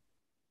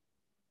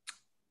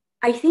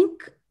I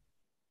think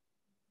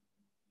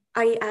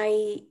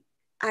I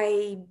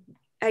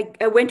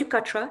went to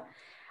Katra.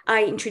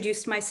 I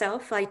introduced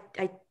myself. I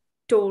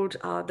told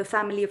the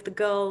family of the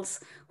girls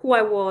who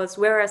I was,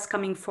 where I was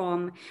coming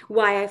from,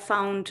 why I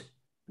found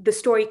the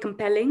story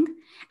compelling,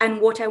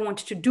 and what I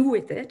wanted to do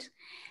with it.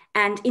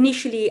 And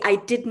initially, I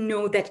didn't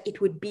know that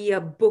it would be a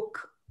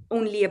book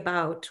only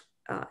about,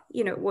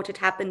 what had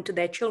happened to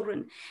their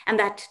children. And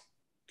that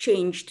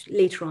changed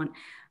later on.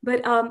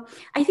 But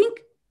I think,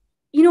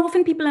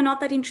 often people are not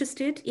that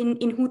interested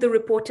in who the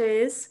reporter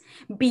is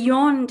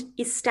beyond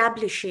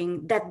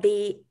establishing that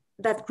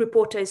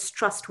reporter is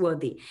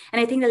trustworthy.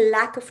 And I think the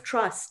lack of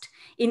trust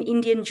in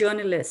Indian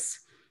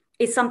journalists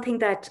is something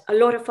that a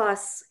lot of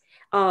us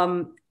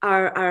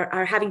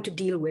are having to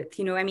deal with.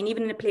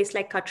 Even in a place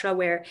like Katra,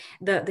 where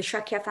the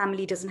Shakya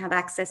family doesn't have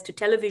access to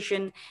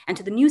television and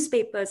to the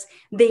newspapers,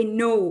 they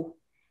know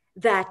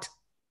that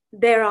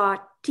there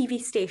are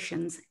TV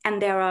stations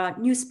and there are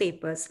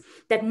newspapers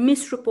that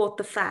misreport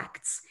the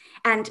facts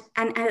and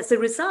as a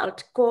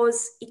result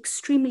cause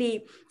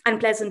extremely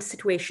unpleasant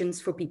situations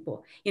for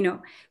people,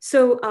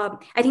 So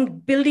I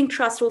think building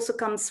trust also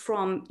comes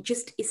from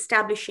just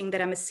establishing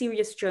that I'm a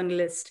serious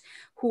journalist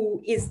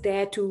who is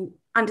there to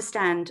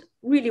understand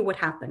really what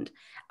happened.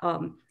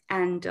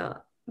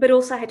 But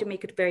also I had to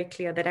make it very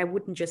clear that I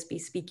wouldn't just be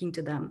speaking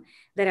to them,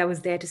 that I was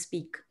there to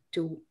speak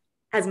to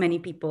as many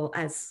people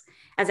as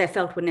I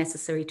felt were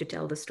necessary to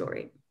tell the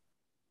story.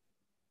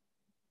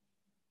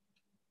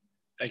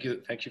 Thank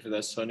you for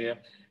that, Sonia.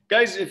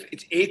 Guys, if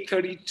it's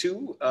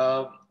 8:32,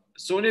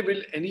 Sonia,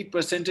 will any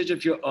percentage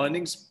of your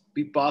earnings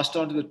be passed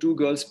on to the two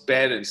girls'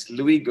 parents,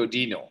 Louis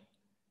Godino?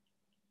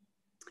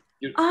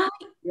 You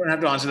don't have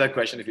to answer that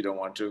question if you don't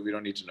want to. We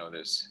don't need to know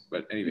this.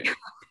 But anyway.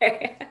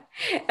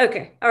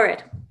 Okay. All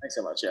right. Thanks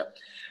so much. Yeah.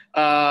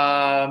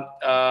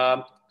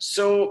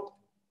 So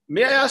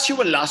may I ask you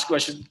one last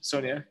question,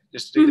 Sonia?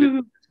 Just to take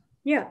it.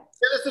 Yeah.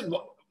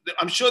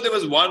 I'm sure there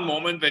was one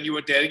moment when you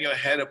were tearing your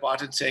hair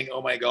apart and saying,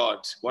 "Oh my God,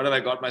 what have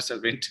I got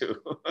myself into?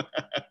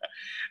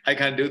 I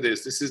can't do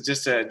this. This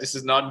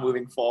is not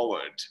moving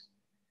forward."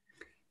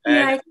 Yeah,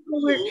 and I think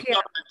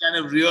that kind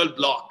of real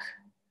block,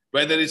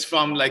 whether it's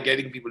from like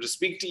getting people to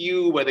speak to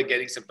you, whether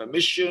getting some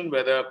permission,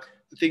 whether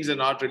things are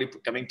not really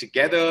coming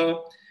together.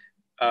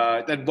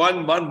 That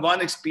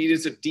one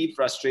experience of deep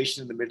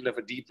frustration in the middle of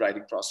a deep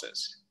writing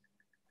process.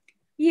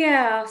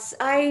 Yes,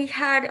 I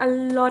had a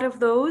lot of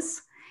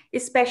those,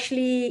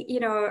 especially,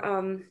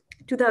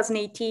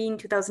 2018,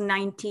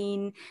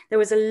 2019. There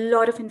was a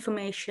lot of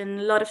information,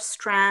 a lot of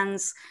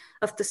strands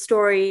of the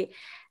story.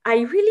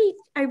 I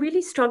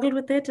really struggled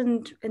with it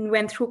and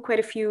went through quite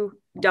a few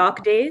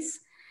dark days.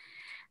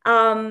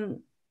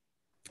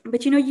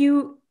 But,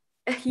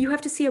 you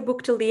have to see a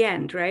book till the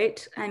end,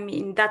 right? I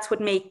mean, that's what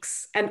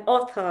makes an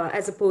author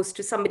as opposed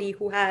to somebody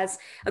who has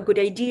a good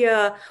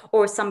idea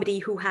or somebody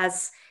who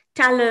has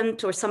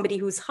talent or somebody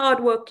who's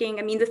hardworking.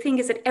 I mean, the thing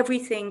is that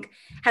everything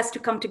has to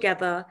come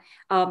together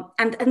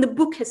and the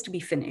book has to be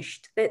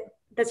finished.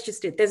 That's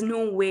just it. There's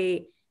no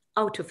way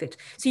out of it.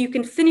 So you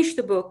can finish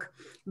the book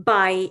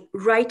by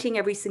writing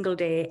every single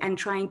day and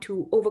trying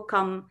to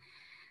overcome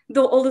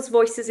all those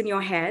voices in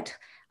your head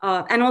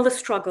and all the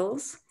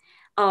struggles.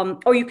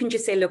 Or you can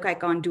just say, look, I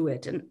can't do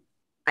it. And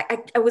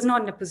I was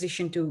not in a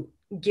position to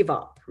give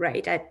up,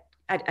 right?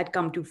 I'd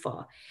come too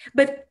far.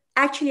 But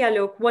actually,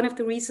 Alok, one of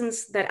the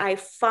reasons that I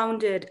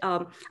founded,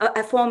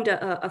 I formed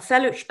a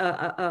fellowship,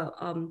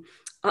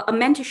 a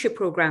mentorship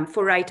program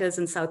for writers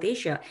in South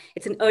Asia.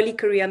 It's an early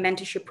career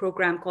mentorship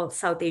program called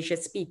South Asia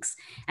Speaks,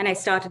 and I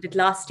started it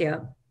last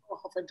year. Oh,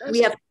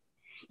 fantastic.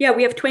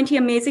 We have 20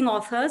 amazing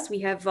authors. We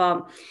have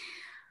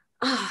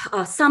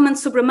Saman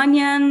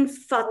Subramanian,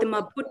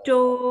 Fatima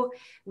Bhutto.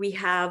 We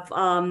have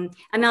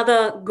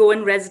another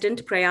Goan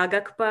resident, Prayag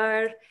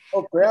Akbar.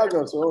 Oh, Prayag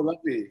also,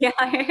 lovely. Yeah,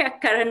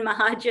 Karan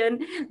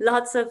Mahajan,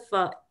 lots of,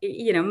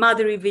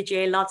 Madhuri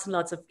Vijay, lots and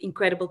lots of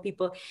incredible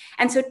people.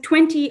 And so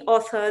 20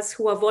 authors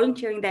who are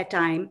volunteering their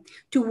time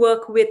to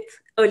work with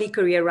early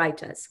career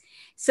writers.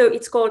 So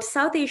it's called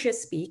South Asia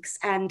Speaks,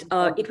 and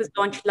it was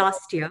launched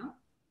last year.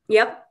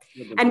 Yep.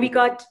 And we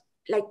got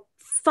like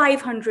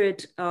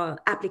 500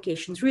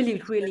 applications,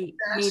 really, really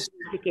amazing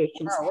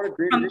applications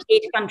from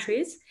 8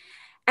 countries.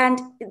 And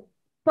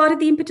part of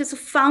the impetus of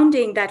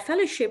founding that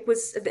fellowship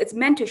was, its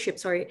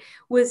mentorship,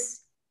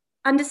 was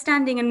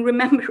understanding and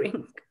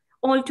remembering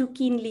all too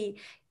keenly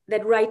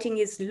that writing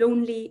is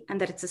lonely and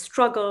that it's a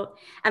struggle,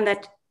 and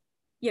that,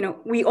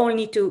 we all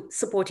need to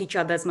support each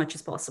other as much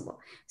as possible.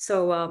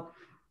 So,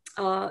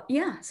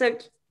 so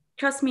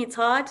trust me, it's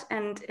hard,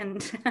 and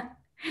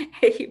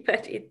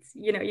but it's,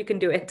 you can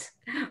do it.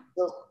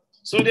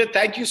 Sonia,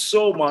 thank you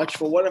so much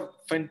for what a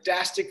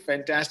fantastic.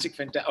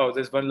 Oh,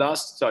 there's one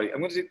last, sorry. I'm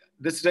going to say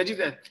this, Reggie,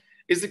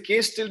 is the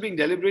case still being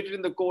deliberated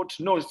in the court?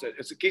 No,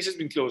 the case has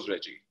been closed,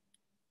 Reggie.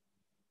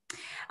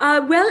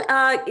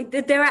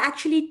 There are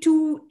actually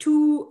two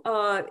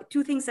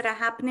things that are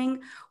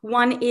happening.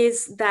 One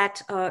is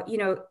that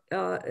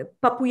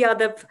Papu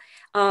Yadav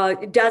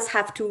does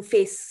have to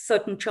face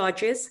certain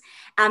charges,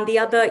 and the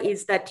other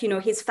is that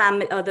his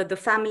family, the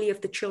family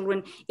of the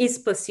children, is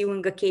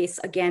pursuing a case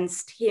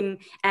against him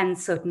and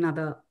certain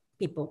other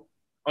people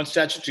on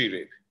statutory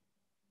rape.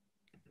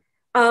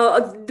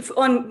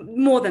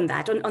 On more than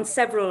that, on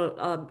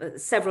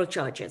several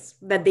charges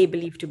that they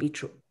believe to be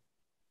true.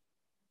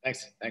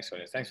 Thanks,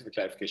 Sonia. Thanks for the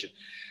clarification.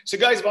 So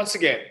guys, once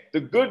again, The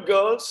Good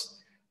Girls,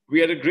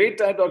 we had a great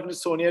time talking to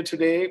Sonia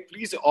today.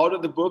 Please order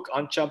the book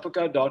on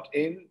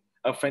champaka.in,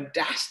 a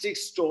fantastic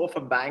store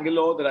from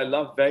Bangalore that I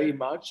love very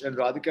much. And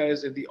Radhika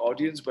is in the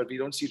audience, but we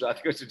don't see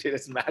Radhika today,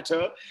 doesn't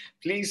matter.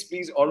 Please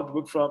order the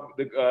book from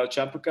the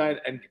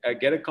Champaka and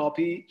get a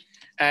copy.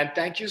 And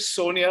thank you,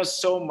 Sonia,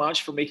 so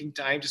much for making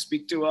time to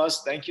speak to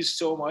us. Thank you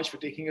so much for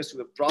taking us through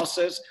the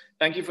process.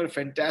 Thank you for a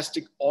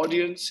fantastic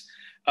audience.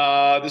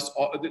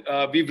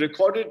 We've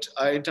recorded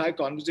our entire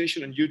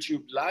conversation on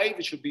YouTube Live,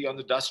 which will be on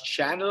the Dust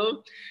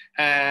channel,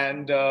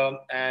 and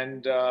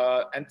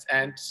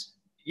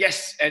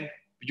yes, and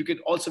you can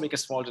also make a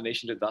small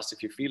donation to Dust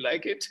if you feel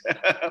like it.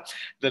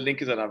 The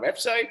link is on our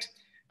website.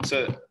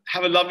 So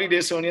have a lovely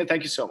day, Sonia.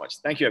 Thank you so much.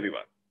 Thank you,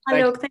 everyone.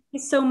 Hello, thank you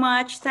so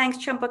much. Thanks,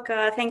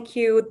 Champaka. Thank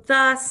you,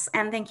 Thus,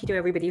 and thank you to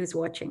everybody who's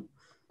watching.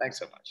 Thanks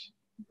so much.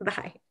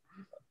 Bye.